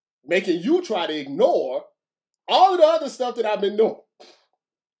 making you try to ignore all of the other stuff that I've been doing.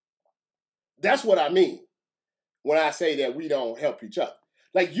 That's what I mean when I say that we don't help each other.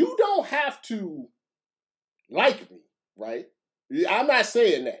 Like, you don't have to like me, right? I'm not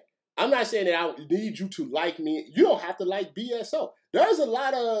saying that. I'm not saying that I need you to like me. You don't have to like BSO. There's a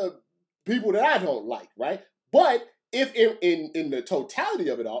lot of people that I don't like, right? But if in the totality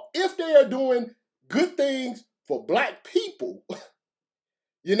of it all, if they are doing good things for black people,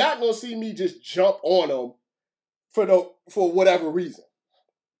 you're not going to see me just jump on them for whatever reason.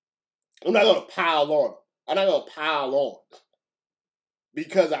 I'm not going to pile on them. I'm not going to pile on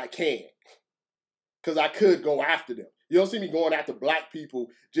because I can. Because I could go after them. You don't see me going after black people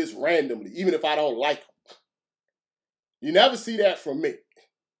just randomly, even if I don't like them. You never see that from me.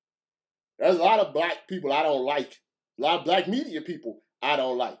 There's a lot of black people I don't like. A lot of black media people I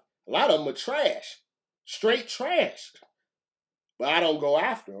don't like. A lot of them are trash. Straight trash. But I don't go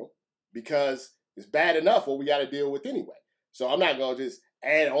after them because it's bad enough what we got to deal with anyway. So I'm not going to just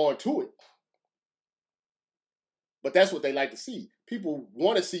add on to it. But that's what they like to see. People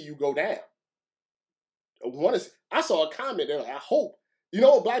want to see you go down. I saw a comment there, like, I hope. You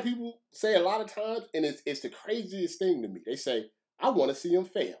know what black people say a lot of times? And it's the craziest thing to me. They say, I want to see them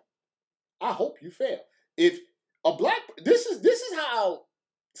fail. I hope you fail. If a black, this is how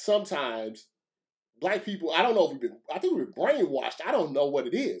sometimes black people, I don't know if I think we've been brainwashed. I don't know what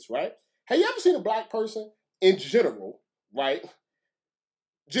it is, right? Have you ever seen a black person in general, right,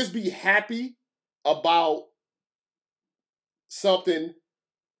 just be happy about something,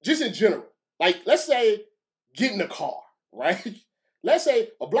 just in general? Like, let's say, getting a car, right? Let's say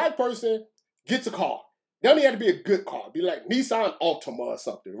a black person gets a car. They don't have to be a good car. Be like Nissan Altima or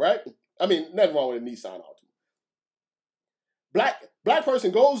something, right? I mean, nothing wrong with a Nissan Altima. Black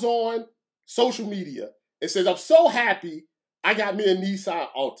person goes on social media and says, I'm so happy I got me a Nissan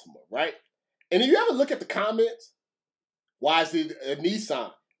Altima, right? And if you ever look at the comments, why is it a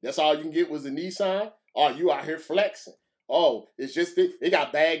Nissan? That's all you can get was a Nissan? Oh, you out here flexing. Oh, it's just they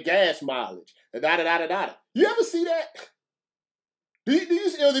got bad gas mileage. Da-da-da-da-da. You ever see that? Do you,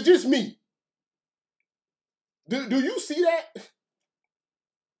 is it just me? Do you see that?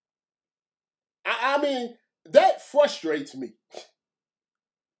 I mean, that frustrates me.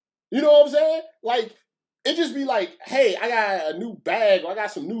 You know what I'm saying? Like, it just be like, hey, I got a new bag, or I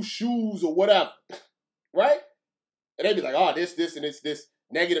got some new shoes, or whatever. Right? And they be like, oh, this, and this.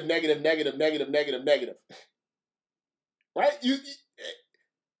 Negative. Right?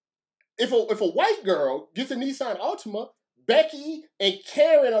 If a white girl gets a Nissan Altima, Becky and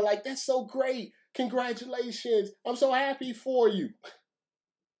Karen are like, that's so great. Congratulations. I'm so happy for you.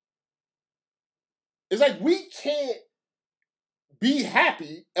 It's like we can't be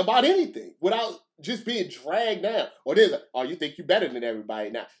happy about anything without just being dragged down. Or there's oh, you think you're better than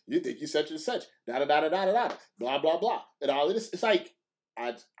everybody now. You think you're such and such. Da-da-da-da-da-da-da. Blah, blah, blah. And all of this. It's like,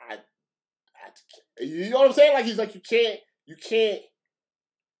 you know what I'm saying? Like, he's like, you can't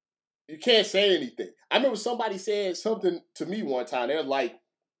say anything. I remember somebody said something to me one time. They're like,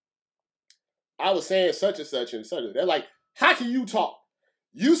 I was saying such and such and such. They're like, how can you talk?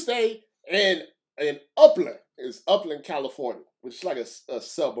 You stay in Upland. It's Upland, California, which is like a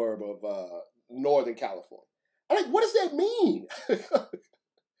suburb of Northern California. I'm like, what does that mean?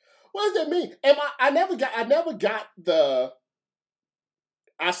 What does that mean? And I never got the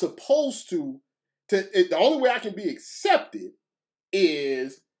I supposed to the only way I can be accepted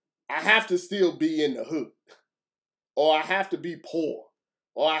is I have to still be in the hood, or I have to be poor,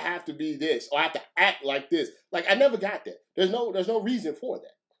 or I have to be this, or I have to act like this. Like, I never got that. There's no reason for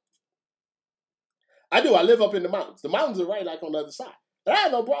that. I do. I live up in the mountains. The mountains are right like on the other side. And I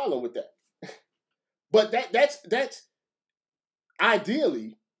have no problem with that. But that's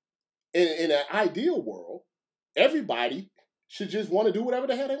ideally, in an ideal world, everybody should just want to do whatever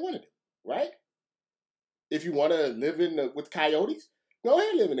the hell they want to do, right? If you want to live with coyotes, go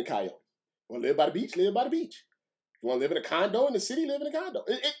ahead and live in the coyotes. Want to live by the beach, live by the beach. You want to live in a condo in the city, live in a condo.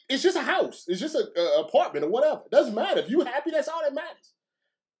 It's just a house. It's just an apartment or whatever. It doesn't matter. If you're happy, that's all that matters.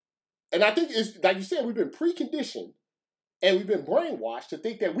 And I think it's, like you said, we've been preconditioned and we've been brainwashed to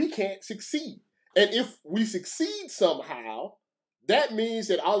think that we can't succeed. And if we succeed somehow, that means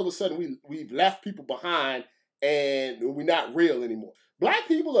that all of a sudden we've left people behind and we're not real anymore. Black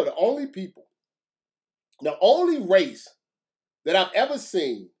people are the only race that I've ever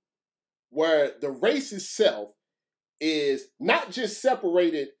seen where the race itself is not just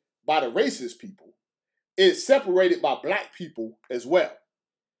separated by the racist people, it's separated by black people as well.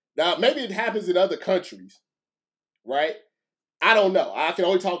 Now, maybe it happens in other countries, right? I don't know. I can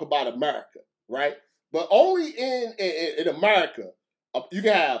only talk about America, right? But only in America, you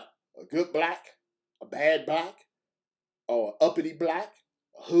can have a good black, a bad black, or uppity black,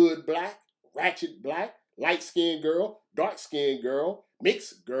 a hood black, ratchet black, light-skinned girl, dark-skinned girl,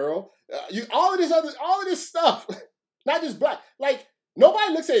 mixed girl, all of this stuff. Not just black. Like,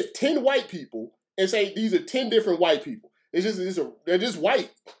 nobody looks at 10 white people and say, these are 10 different white people. They're just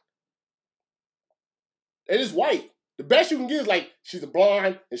white. They're just white. The best you can get is like, she's a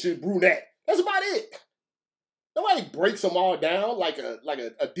blonde and she's a brunette. That's about it. Nobody breaks them all down like a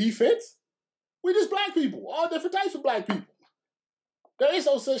defense. We just black people. All different types of black people. There is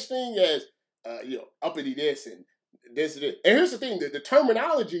no such thing as, uppity this and this and this. And here's the thing, the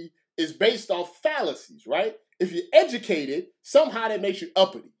terminology is based off fallacies, right? If you're educated, somehow that makes you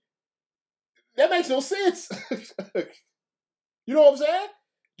uppity. That makes no sense. You know what I'm saying?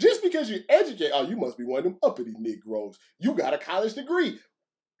 Just because you're educated, oh, you must be one of them uppity Negroes. You got a college degree.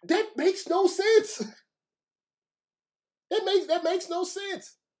 That makes no sense. That makes no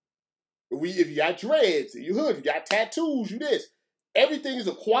sense. If you got dreads, you hood, you got tattoos, you this. Everything is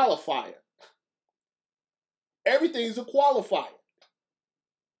a qualifier. Everything is a qualifier.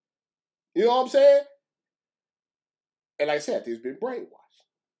 You know what I'm saying? And like I said, it's been brainwashed.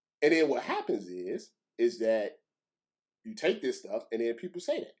 And then what happens is that you take this stuff and then people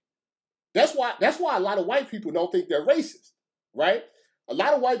say that. That's why a lot of white people don't think they're racist, right? A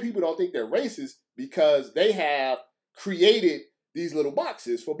lot of white people don't think they're racist because they have created these little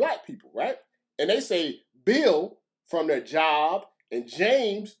boxes for black people, right? And they say Bill from their job and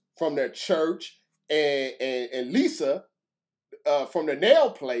James from their church and Lisa from their nail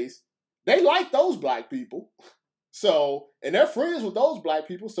place, they like those black people. So, and they're friends with those black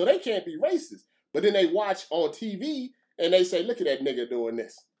people, so they can't be racist. But then they watch on TV and they say, look at that nigga doing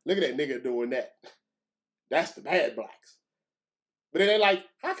this. Look at that nigga doing that. That's the bad blacks. But then they're like,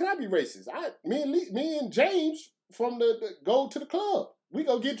 how can I be racist? Me and James from the go to the club. We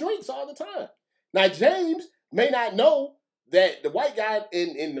go get drinks all the time. Now, James may not know that the white guy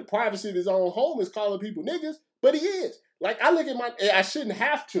in the privacy of his own home is calling people niggas, but he is. Like, I shouldn't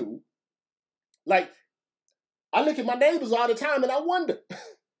have to. Like, I look at my neighbors all the time and I wonder.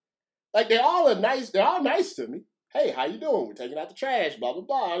 Like, they're all nice to me. Hey, how you doing? We're taking out the trash, blah, blah,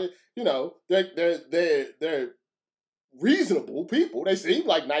 blah. You know, they're reasonable people. They seem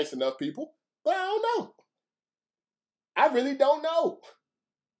like nice enough people, but I don't know. I really don't know.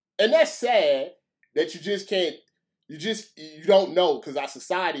 And that's sad that you don't know because our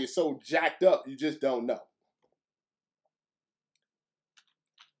society is so jacked up, you just don't know.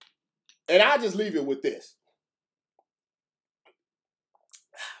 And I just leave it with this.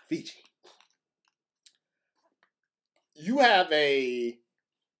 Fiji. You have a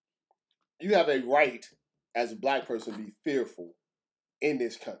right as a black person to be fearful in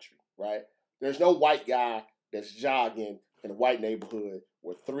this country, right? There's no white guy that's jogging in a white neighborhood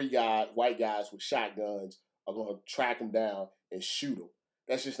where three white guys with shotguns are going to track him down and shoot him.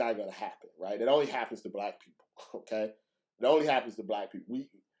 That's just not going to happen, right? It only happens to black people, okay? It only happens to black people.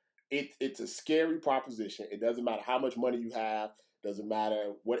 It's a scary proposition. It doesn't matter how much money you have. Doesn't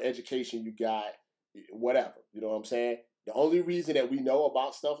matter what education you got, whatever. You know what I'm saying? The only reason that we know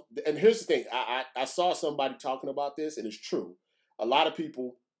about stuff, and here's the thing, I saw somebody talking about this, and it's true. A lot of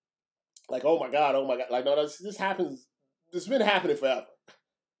people, like, oh my God. Like, no, this happens, this has been happening forever,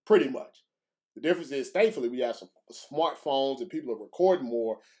 pretty much. The difference is, thankfully, we have some smartphones and people are recording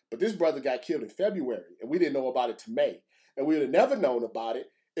more, but this brother got killed in February, and we didn't know about it till May. And we would have never known about it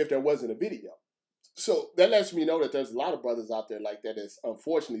if there wasn't a video. So that lets me know that there's a lot of brothers out there like that that's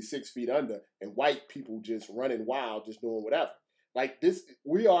unfortunately 6 feet under and white people just running wild, just doing whatever. Like this,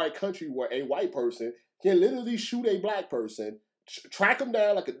 we are a country where a white person can literally shoot a black person, track them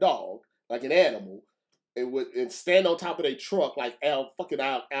down like a dog, like an animal, and stand on top of their truck like Al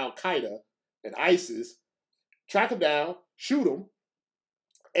Qaeda and ISIS, track them down, shoot them,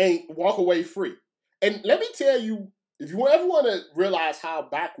 and walk away free. And let me tell you, if you ever want to realize how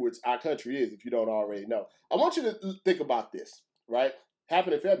backwards our country is, if you don't already know, I want you to think about this, right?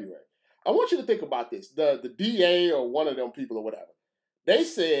 Happened in February. I want you to think about this. The DA or one of them people or whatever, they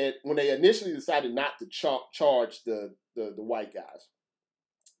said when they initially decided not to charge the white guys,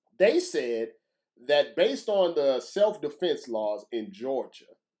 they said that based on the self-defense laws in Georgia,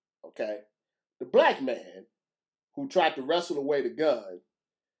 okay, the black man who tried to wrestle away the gun,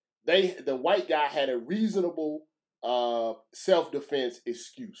 the white guy had a reasonable self-defense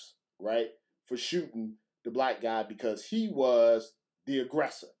excuse, right, for shooting the black guy because he was the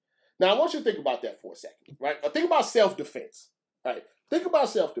aggressor. Now, I want you to think about that for a second, right? Think about self-defense, right? Think about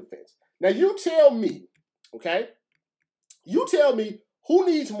self-defense. Now, you tell me, okay? You tell me who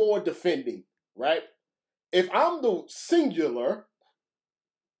needs more defending, right? If I'm the singular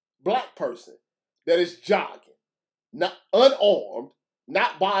black person that is jogging, not unarmed,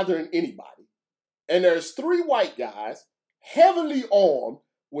 not bothering anybody, and there's 3 white guys heavily armed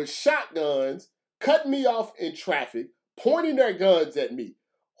with shotguns cutting me off in traffic, pointing their guns at me,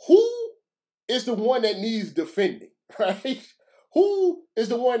 who is the one that needs defending, right? Who is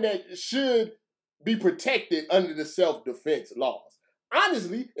the one that should be protected under the self-defense laws?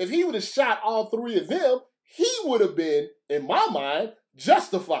 Honestly, if he would have shot all 3 of them, he would have been, in my mind,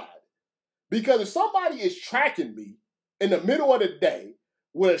 justified. Because if somebody is tracking me in the middle of the day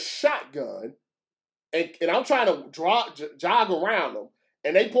with a shotgun, and I'm trying to jog around them,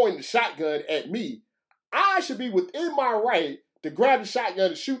 and they point the shotgun at me, I should be within my right to grab the shotgun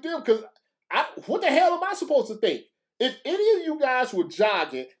and shoot them, because what the hell am I supposed to think? If any of you guys were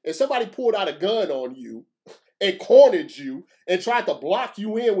jogging and somebody pulled out a gun on you and cornered you and tried to block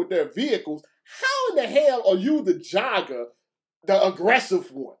you in with their vehicles, how in the hell are you the jogger, the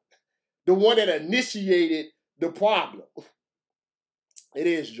aggressive one, the one that initiated the problem? It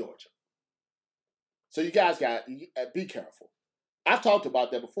is Georgia. So you guys got to be careful. I've talked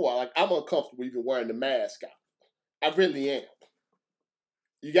about that before. Like, I'm uncomfortable even wearing the mask out. I really am.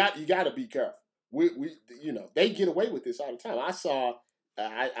 You got to be careful. We they get away with this all the time. I saw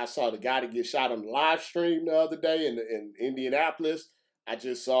the guy that get shot on the live stream the other day in Indianapolis. I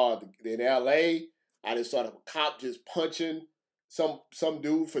just saw in L.A. I just saw the cop just punching some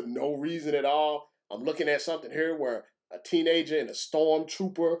dude for no reason at all. I'm looking at something here where a teenager in a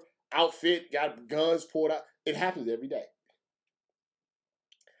stormtrooper outfit got guns pulled out. It happens every day.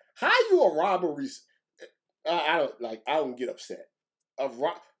 How you a robbery? I don't get upset. A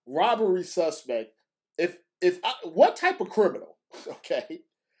robbery suspect. What type of criminal? Okay,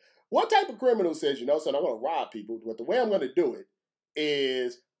 what type of criminal says, son, I'm going to rob people, but the way I'm going to do it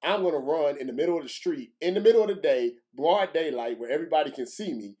is I'm going to run in the middle of the street, in the middle of the day, broad daylight, where everybody can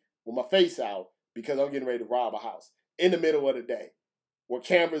see me with my face out because I'm getting ready to rob a house in the middle of the day, where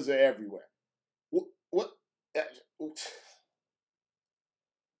cameras are everywhere. What?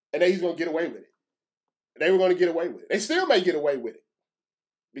 And then he's going to get away with it. They were going to get away with it. They still may get away with it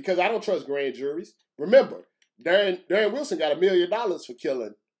because I don't trust grand juries. Remember, Darren Wilson got $1 million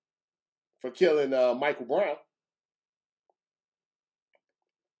for killing Michael Brown.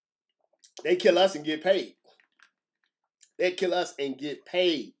 They kill us and get paid. They kill us and get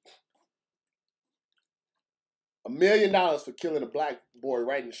paid. $1 million for killing a black boy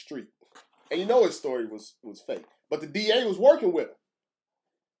right in the street. And you know his story was fake. But the DA was working with him.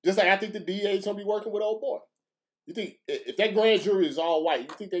 Just like I think the DA is going to be working with old boy. You think, if that grand jury is all white,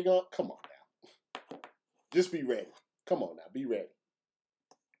 you think they're going to, come on now. Just be ready. Come on now, be ready.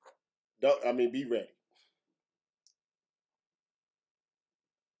 Be ready.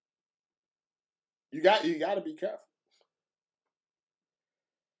 You got to be careful.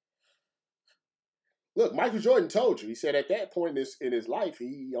 Look, Michael Jordan told you. He said at that point in his life,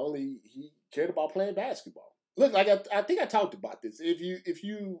 he cared about playing basketball. Look, like I think I talked about this. If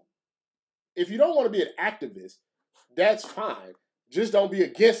you don't want to be an activist, that's fine. Just don't be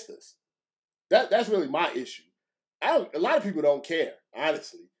against us. That's really my issue. A lot of people don't care,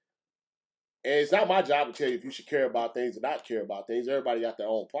 honestly. And it's not my job to tell you if you should care about things or not care about things. Everybody got their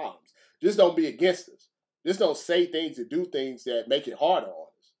own problems. Just don't be against us. Just don't say things or do things that make it harder on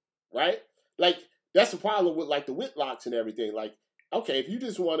us, right? Like, that's the problem with, like, the Whitlocks and everything. Like, okay, if you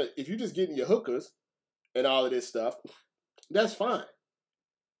just getting your hookers and all of this stuff, that's fine.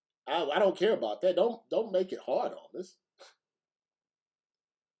 I don't care about that. Don't make it hard on us.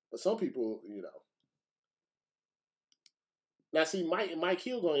 But some people, Now, see, Mike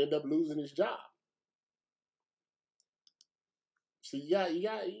Hill going to end up losing his job. See, you got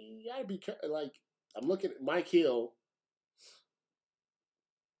to be careful. Like, I'm looking at Mike Hill.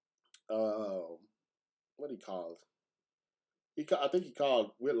 What he called? I think he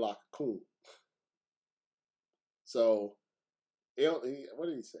called Whitlock a coon. So, what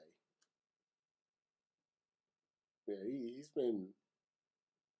did he say? Yeah, he's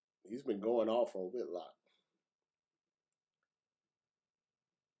been going off on Whitlock.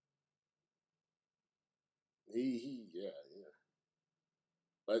 Yeah.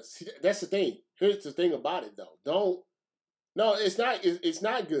 But see, that's the thing. Here's the thing about it, though. No, it's not. It's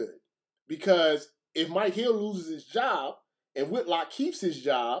not good because if Mike Hill loses his job and Whitlock keeps his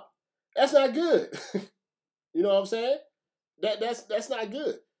job, that's not good. You know what I'm saying? That's not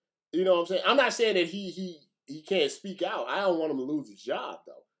good. You know what I'm saying? I'm not saying that he can't speak out. I don't want him to lose his job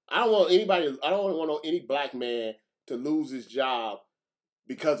though. I don't want any black man to lose his job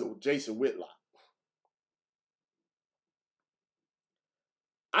because of Jason Whitlock.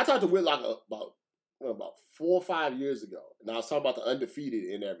 I talked to Whitlock about 4 or 5 years ago, and I was talking about the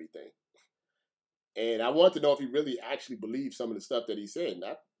undefeated and everything. And I wanted to know if he really actually believed some of the stuff that he said. And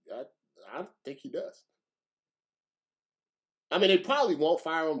I think he does. I mean, they probably won't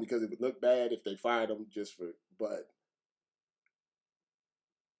fire him because it would look bad if they fired him but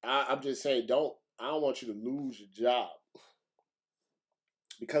I'm just saying, I don't want you to lose your job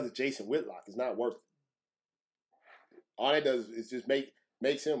because of Jason Whitlock. It's not worth it. All that does is just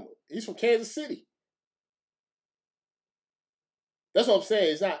makes him, he's from Kansas City. That's what I'm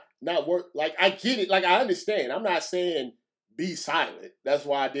saying. It's not worth, like, I get it. Like, I understand. I'm not saying be silent. That's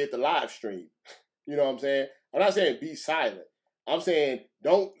why I did the live stream. You know what I'm saying? I'm not saying be silent. I'm saying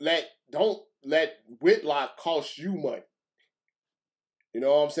don't let Whitlock cost you money. You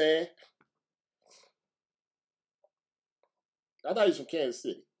know what I'm saying? I thought he was from Kansas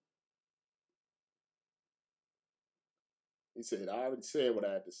City. He said, I already said what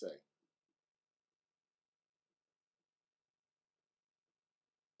I had to say.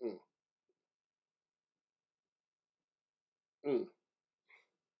 Mm. Mm.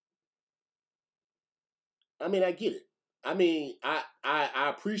 I mean, I get it. I mean, I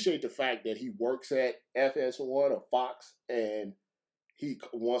appreciate the fact that he works at FS1 or Fox and he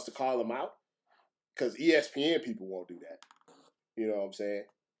wants to call him out because ESPN people won't do that. You know what I'm saying?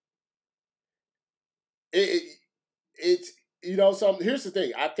 It's here's the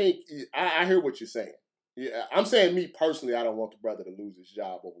thing. I think I hear what you're saying. Yeah, I'm saying me personally, I don't want the brother to lose his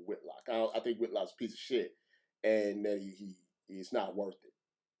job over Whitlock. I think Whitlock's a piece of shit, and that he's not worth it.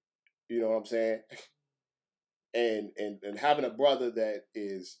 You know what I'm saying? And having a brother that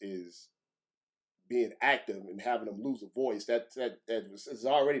is being active and having him lose a voice that is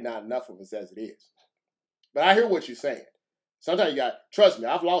already not enough of us as it is. But I hear what you're saying. Sometimes you got trust me.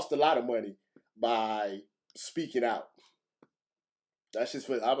 I've lost a lot of money by speaking out. That's just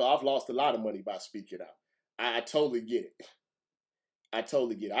what I've lost a lot of money by speaking out. I totally get it. I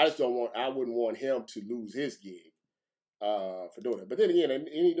totally get it. I wouldn't want him to lose his gig for doing it. But then again, ain't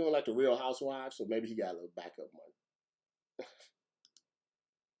he doing like the Real Housewives? So maybe he got a little backup money.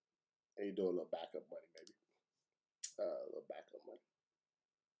 And he doing a little backup money, maybe. A little backup money.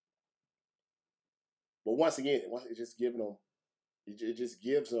 But once again, it just giving him, it just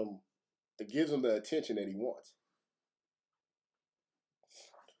gives him the attention that he wants.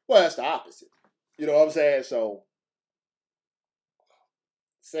 Well, that's the opposite. You know what I'm saying? So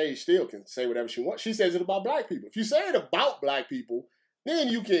Sage still can say whatever she wants. She says it about black people. If you say it about black people, then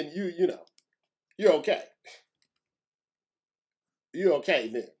you know, you're okay. You're okay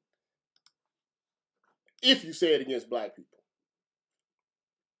then. If you say it against black people.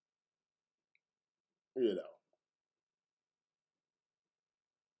 You know.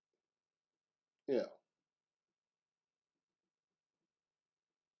 Yeah.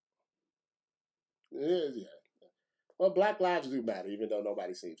 It is, yeah. Well, black lives do matter, even though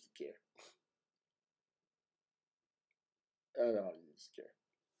nobody seems to care. I don't know, you just care.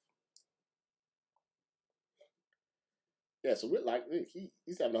 Yeah, so we're like,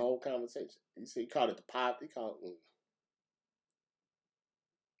 he's having a whole conversation. He called it the pop. He called it.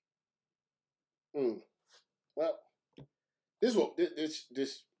 Well, this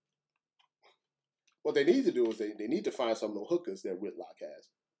what they need to do is they need to find some of the hookers that Whitlock has.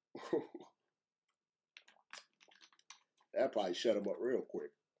 That probably shut him up real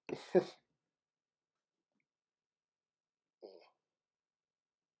quick.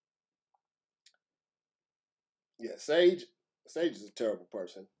 Yeah, Sage is a terrible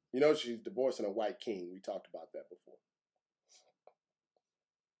person. You know, she's divorcing a white king. We talked about that before.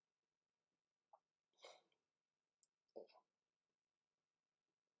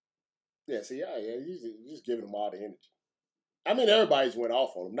 Yeah, see, yeah, he's just giving him all the energy. I mean, everybody's went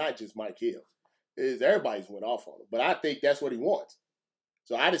off on him, not just Mike Hill. Everybody's went off on him, but I think that's what he wants.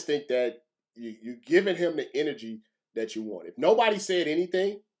 So I just think that you're giving him the energy that you want. If nobody said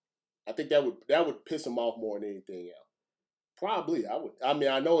anything, I think that would piss him off more than anything else. Probably, I would. I mean,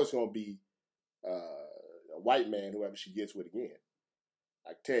 I know it's going to be a white man, whoever she gets with again.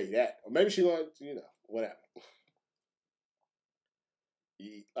 I can tell you that. Or maybe she going to, whatever.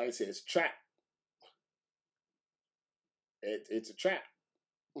 Like I said, it's a trap. It's a trap.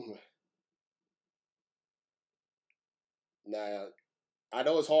 Now, I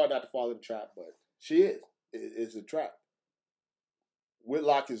know it's hard not to fall in the trap, but she is. It's a trap.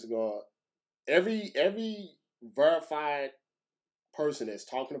 Whitlock is going. Every verified person that's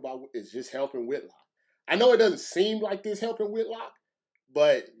talking about is just helping Whitlock. I know it doesn't seem like this helping Whitlock,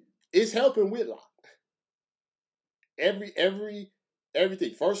 but it's helping Whitlock.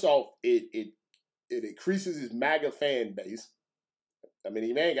 Everything. First off, it increases his MAGA fan base. I mean,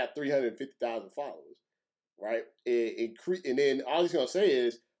 he man got 350,000 followers, right? And then all he's gonna say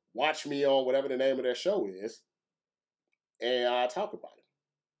is, "Watch me on whatever the name of their show is, and I'll talk about it."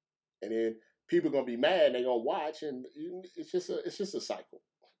 And then people are gonna be mad, and they're gonna watch, and it's just a cycle.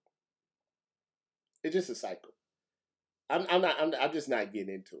 It's just a cycle. I'm just not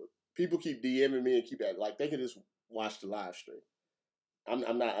getting into it. People keep DMing me and keep at like they can just watch the live stream.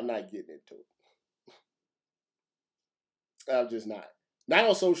 I'm not getting into it. I'm just not. Not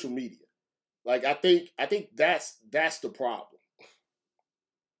on social media. Like I think that's the problem.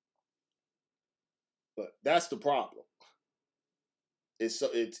 But that's the problem. It's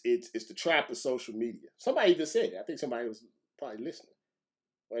the trap of social media. Somebody even said it. I think somebody was probably listening.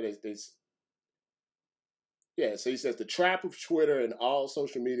 Where so he says the trap of Twitter and all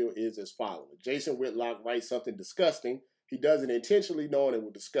social media is as follows. Jason Whitlock writes something disgusting. He does it intentionally knowing it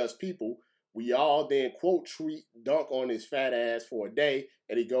will disgust people. We all then quote tweet dunk on his fat ass for a day,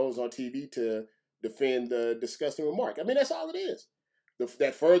 and he goes on TV to defend the disgusting remark. I mean, that's all it is.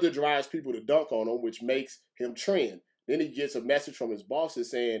 That further drives people to dunk on him, which makes him trend. Then he gets a message from his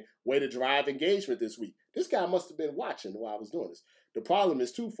bosses saying, "Way to drive engagement this week." This guy must have been watching while I was doing this. The problem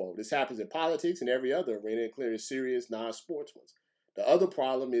is twofold. This happens in politics and every other arena, including serious non-sports ones. The other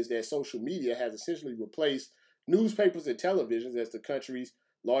problem is that social media has essentially replaced newspapers and televisions as the country's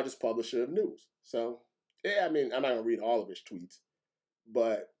largest publisher of news. So, yeah, I mean, I'm not going to read all of his tweets,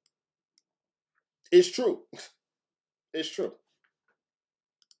 but it's true. It's true.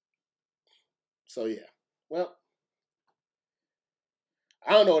 So, yeah. Well,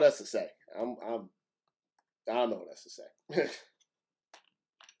 I don't know what else to say. I don't know what else to say.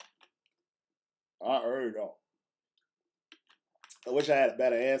 I already know. I wish I had a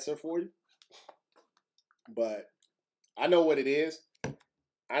better answer for you, but I know what it is.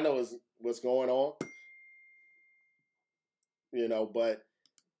 I know what's going on, but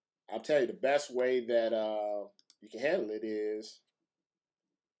I'll tell you the best way that you can handle it is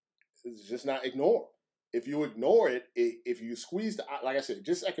just not ignore. If you ignore it, if you squeeze like I said,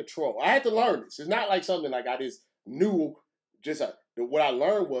 just like a troll. I had to learn this. It's not like something like I just knew. What I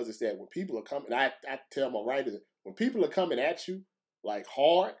learned is that when people are coming, I tell my writers, when people are coming at you like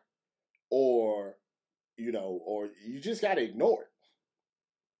hard, or you just gotta ignore it.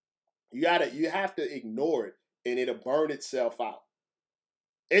 You have to ignore it, and it'll burn itself out.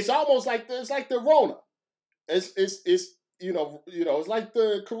 It's almost like it's like the Rona. It's it's like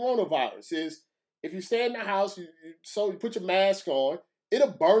the coronavirus. Is if you stay in the house, you put your mask on,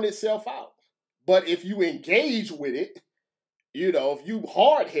 it'll burn itself out. But if you engage with it, if you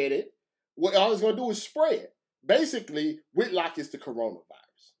hard headed, what all it's gonna do is spread. Basically, Whitlock is the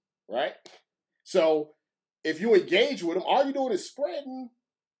coronavirus, right? So if you engage with them, all you're doing is spreading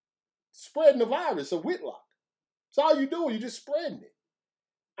the virus of Whitlock. That's all you're doing. You're just spreading it.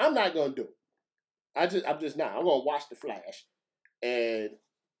 I'm not gonna do it. I'm just not. I'm gonna watch The Flash, and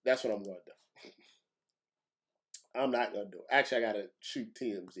that's what I'm gonna do. I'm not gonna do it. Actually, I gotta shoot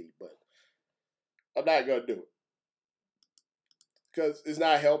TMZ, but I'm not gonna do it because it's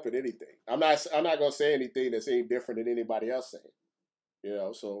not helping anything. I'm not gonna say anything that's any different than anybody else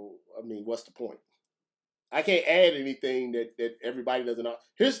saying. So I mean, what's the point? I can't add anything that everybody doesn't know.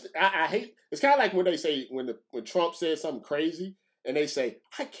 I hate. It's kind of like when they say when Trump says something crazy, and they say,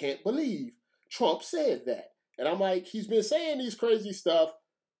 "I can't believe Trump said that," and I'm like, he's been saying these crazy stuff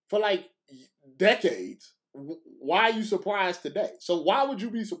for like decades. Why are you surprised today? So why would you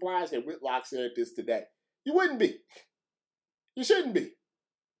be surprised that Whitlock said this today? You wouldn't be. You shouldn't be.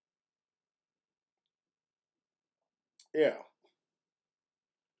 Yeah.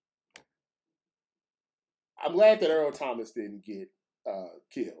 I'm glad that Earl Thomas didn't get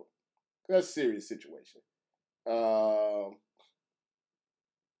killed. That's a serious situation. But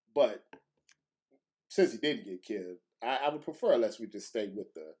since he didn't get killed, I would prefer unless we just stay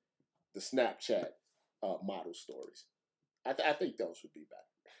with the Snapchat model stories. I think those would be better.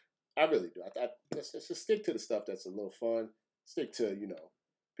 I really do. Let's just stick to the stuff that's a little fun. Stick to,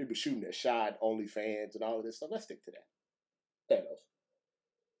 people shooting their shot, OnlyFans, and all of this stuff. Let's stick to that. Thanos.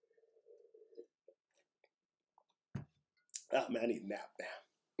 Oh, man, I need a nap now.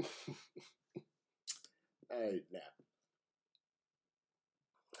 I need a nap.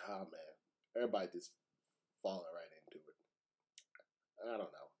 Oh, man. Everybody just falling right into it. I don't know. I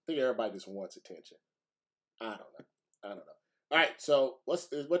think everybody just wants attention. I don't know. All right, so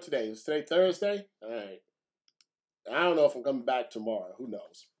what today? Is today Thursday? All right. I don't know if I'm coming back tomorrow. Who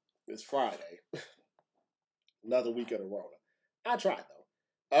knows? It's Friday. Another week of the Rona. I tried,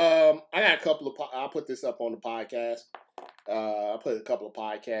 though. I got a couple of... I'll put this up on the podcast. I put a couple of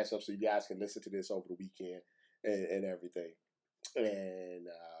podcasts up so you guys can listen to this over the weekend and everything. And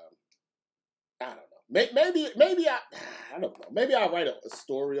I don't know. Maybe I don't know. Maybe I'll write a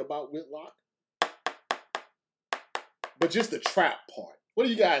story about Whitlock. But just the trap part. What do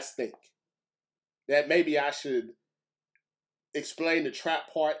you guys think? That maybe I should explain the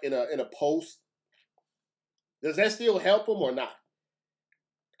trap part in a post? Does that still help them or not?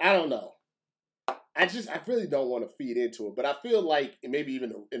 I don't know. I really don't want to feed into it, but I feel like maybe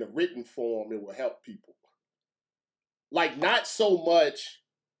even in a written form, it will help people. Like, not so much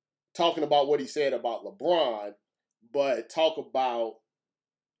talking about what he said about LeBron, but talk about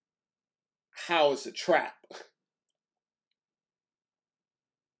how it's a trap.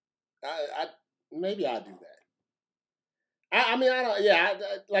 Maybe I'll do that.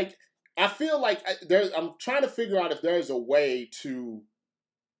 I feel like I'm trying to figure out if there's a way to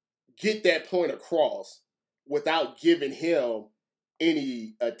get that point across without giving him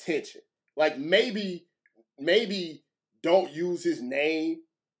any attention. Like maybe don't use his name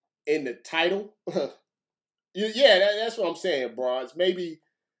in the title. That's what I'm saying, Bronze. Maybe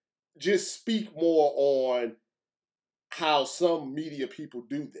just speak more on how some media people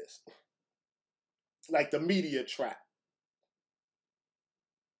do this. Like the media trap.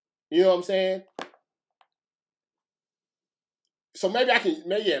 You know what I'm saying? So maybe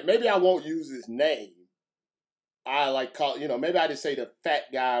I won't use his name. I like call, maybe I just say the fat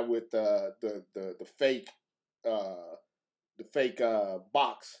guy with the fake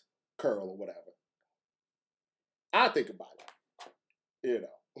box curl or whatever. I think about it.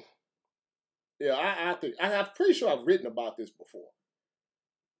 Yeah, I'm pretty sure I've written about this before.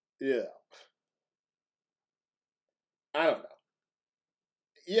 Yeah. I don't know.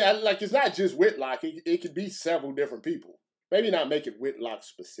 Yeah, like it's not just Whitlock. It could be several different people. Maybe not make it Whitlock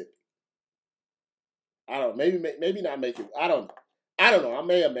specific. I don't know. Maybe not make it. I don't know. I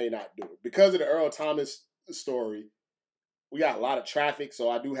may or may not do it. Because of the Earl Thomas story, we got a lot of traffic, so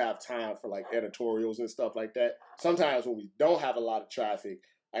I do have time for like editorials and stuff like that. Sometimes when we don't have a lot of traffic,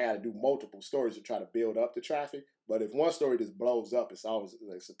 I got to do multiple stories to try to build up the traffic. But if one story just blows up, it's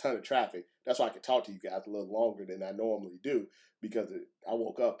a ton of traffic. That's why I can talk to you guys a little longer than I normally do, because I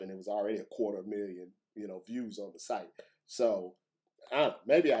woke up and it was already 250,000, views on the site. So, I don't know.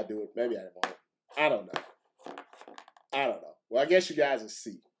 Maybe I do it. Maybe I won't. I don't know. Well, I guess you guys will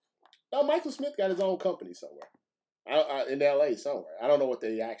see. No, Michael Smith got his own company somewhere. In LA somewhere. I don't know what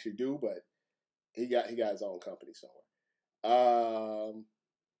they actually do, but he got his own company somewhere.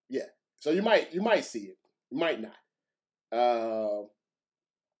 Yeah. So you might see it. You might not.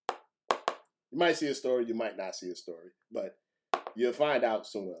 You might see a story. You might not see a story, but you'll find out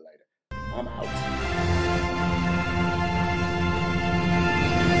sooner or later. I'm out.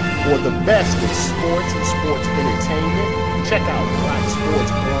 For the best in sports and sports entertainment, check out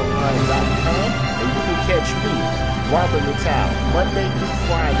blacksportsonline.com, and you can catch me, Robert Natal, Monday through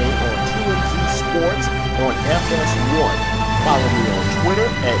Friday on TMZ Sports on FS1. Follow me on Twitter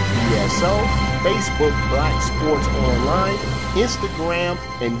 @BSO, Facebook Black Sports Online, Instagram,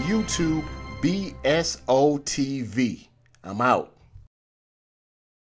 and YouTube BSOTV. I'm out.